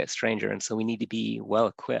going to get stranger, and so we need to be well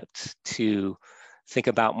equipped to think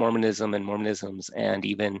about Mormonism and Mormonisms, and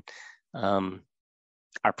even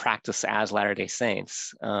our practice as Latter-day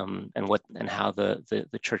Saints, and how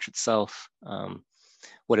the church itself,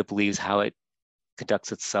 what it believes, how it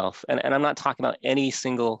conducts itself. And I'm not talking about any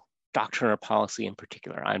single doctrine or policy in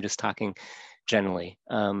particular. I'm just talking generally.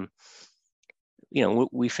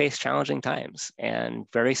 We face challenging times and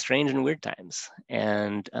very strange and weird times.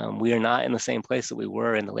 And we are not in the same place that we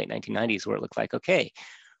were in the late 1990s, where it looked like, okay,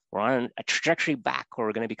 we're on a trajectory back, where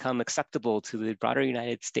we're going to become acceptable to the broader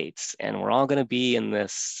United States. And we're all going to be in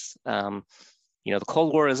this, the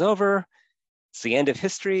Cold War is over. It's the end of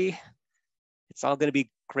history. It's all going to be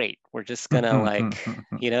great. We're just going to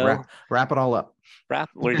wrap it all up.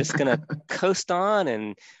 We're just going to coast on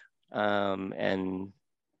and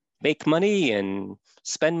make money and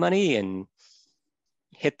spend money and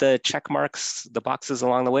hit the check marks, the boxes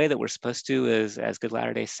along the way that we're supposed to as good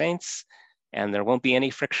Latter-day Saints. And there won't be any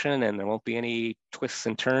friction, and there won't be any twists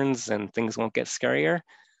and turns, and things won't get scarier.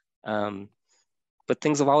 But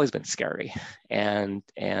things have always been scary, and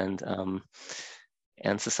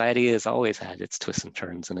society has always had its twists and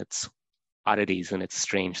turns and its oddities and its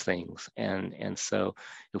strange things. And so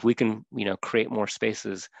if we can, create more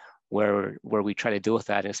spaces where we try to deal with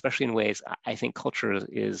that, and especially in ways, I think culture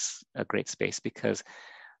is a great space because,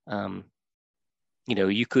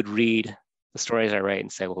 you could read the stories I write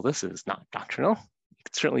and say, well, this is not doctrinal. You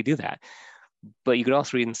could certainly do that. But you could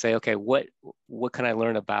also read and say, okay, what can I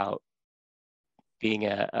learn about being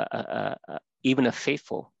even a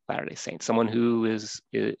faithful Latter-day Saint, someone who is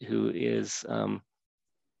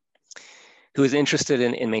interested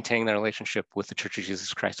in maintaining their relationship with the Church of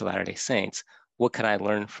Jesus Christ of Latter-day Saints? What can I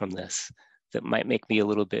learn from this that might make me a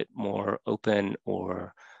little bit more open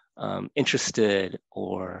or interested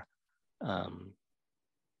or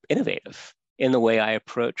innovative in the way I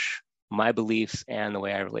approach my beliefs and the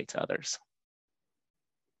way I relate to others?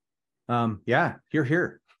 Yeah,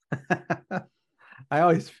 here. I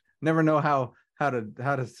always never know how to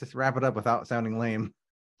just wrap it up without sounding lame.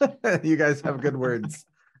 You guys have good words.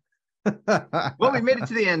 Well, we made it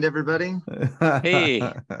to the end, everybody. Hey,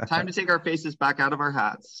 time to take our faces back out of our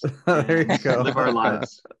hats. There you go. Live our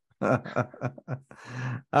lives.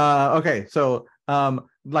 Okay, so I'd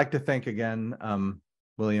like to thank again,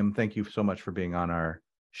 William. Thank you so much for being on our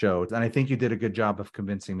show, and I think you did a good job of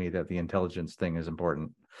convincing me that the intelligence thing is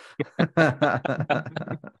important.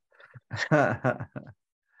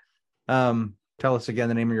 Tell us again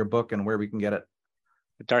the name of your book and where we can get it.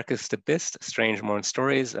 The Darkest Abyss, Strange Mormon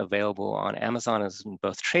Stories, available on Amazon as in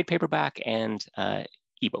both trade paperback and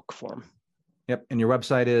ebook form. Yep, and your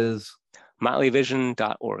website is?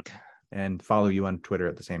 motleyvision.org. And follow you on Twitter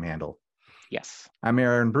at the same handle. Yes. I'm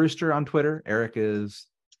Aaron Brewster on Twitter. Eric is?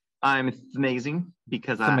 I'm amazing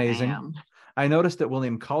because amazing. I am. I noticed that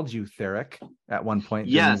William called you Theric at one point.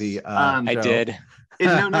 Yes, during the, I did.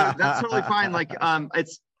 No, that's totally fine. Like,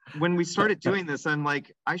 it's when we started doing this, I'm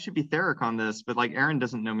like, I should be Theric on this, but like Aaron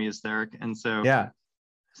doesn't know me as Theric, and so yeah.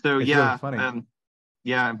 So it's yeah, really funny.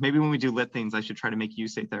 Yeah, maybe when we do lit things, I should try to make you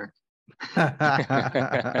say Theric.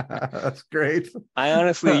 That's great. I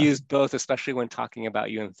honestly use both, especially when talking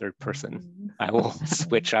about you in third person. I will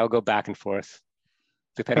switch. I'll go back and forth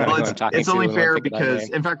depending on who I'm talking to. It's only fair because,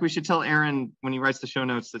 in fact, we should tell Aaron when he writes the show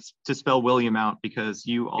notes that's to spell William out, because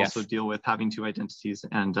you also deal with having two identities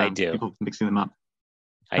and people mixing them up.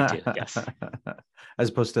 I do, yes. As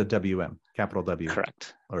opposed to WM, capital W.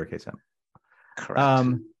 Correct. Lowercase m.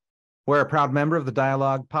 Correct. We're a proud member of the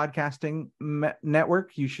Dialogue Podcasting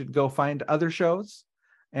Network. You should go find other shows.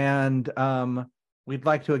 And we'd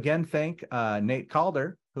like to again thank Nate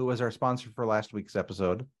Calder, who was our sponsor for last week's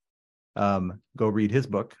episode. Go read his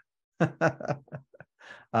book.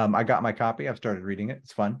 I got my copy. I've started reading it.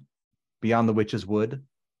 It's fun. Beyond the Witch's Wood,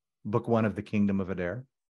 book 1 of the Kingdom of Adair.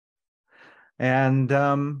 And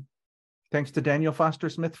thanks to Daniel Foster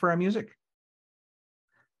Smith for our music.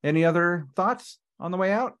 Any other thoughts on the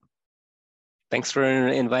way out? Thanks for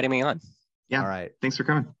inviting me on. Yeah. All right. Thanks for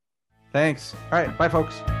coming. Thanks. All right. Bye,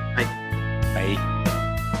 folks. Bye. Bye.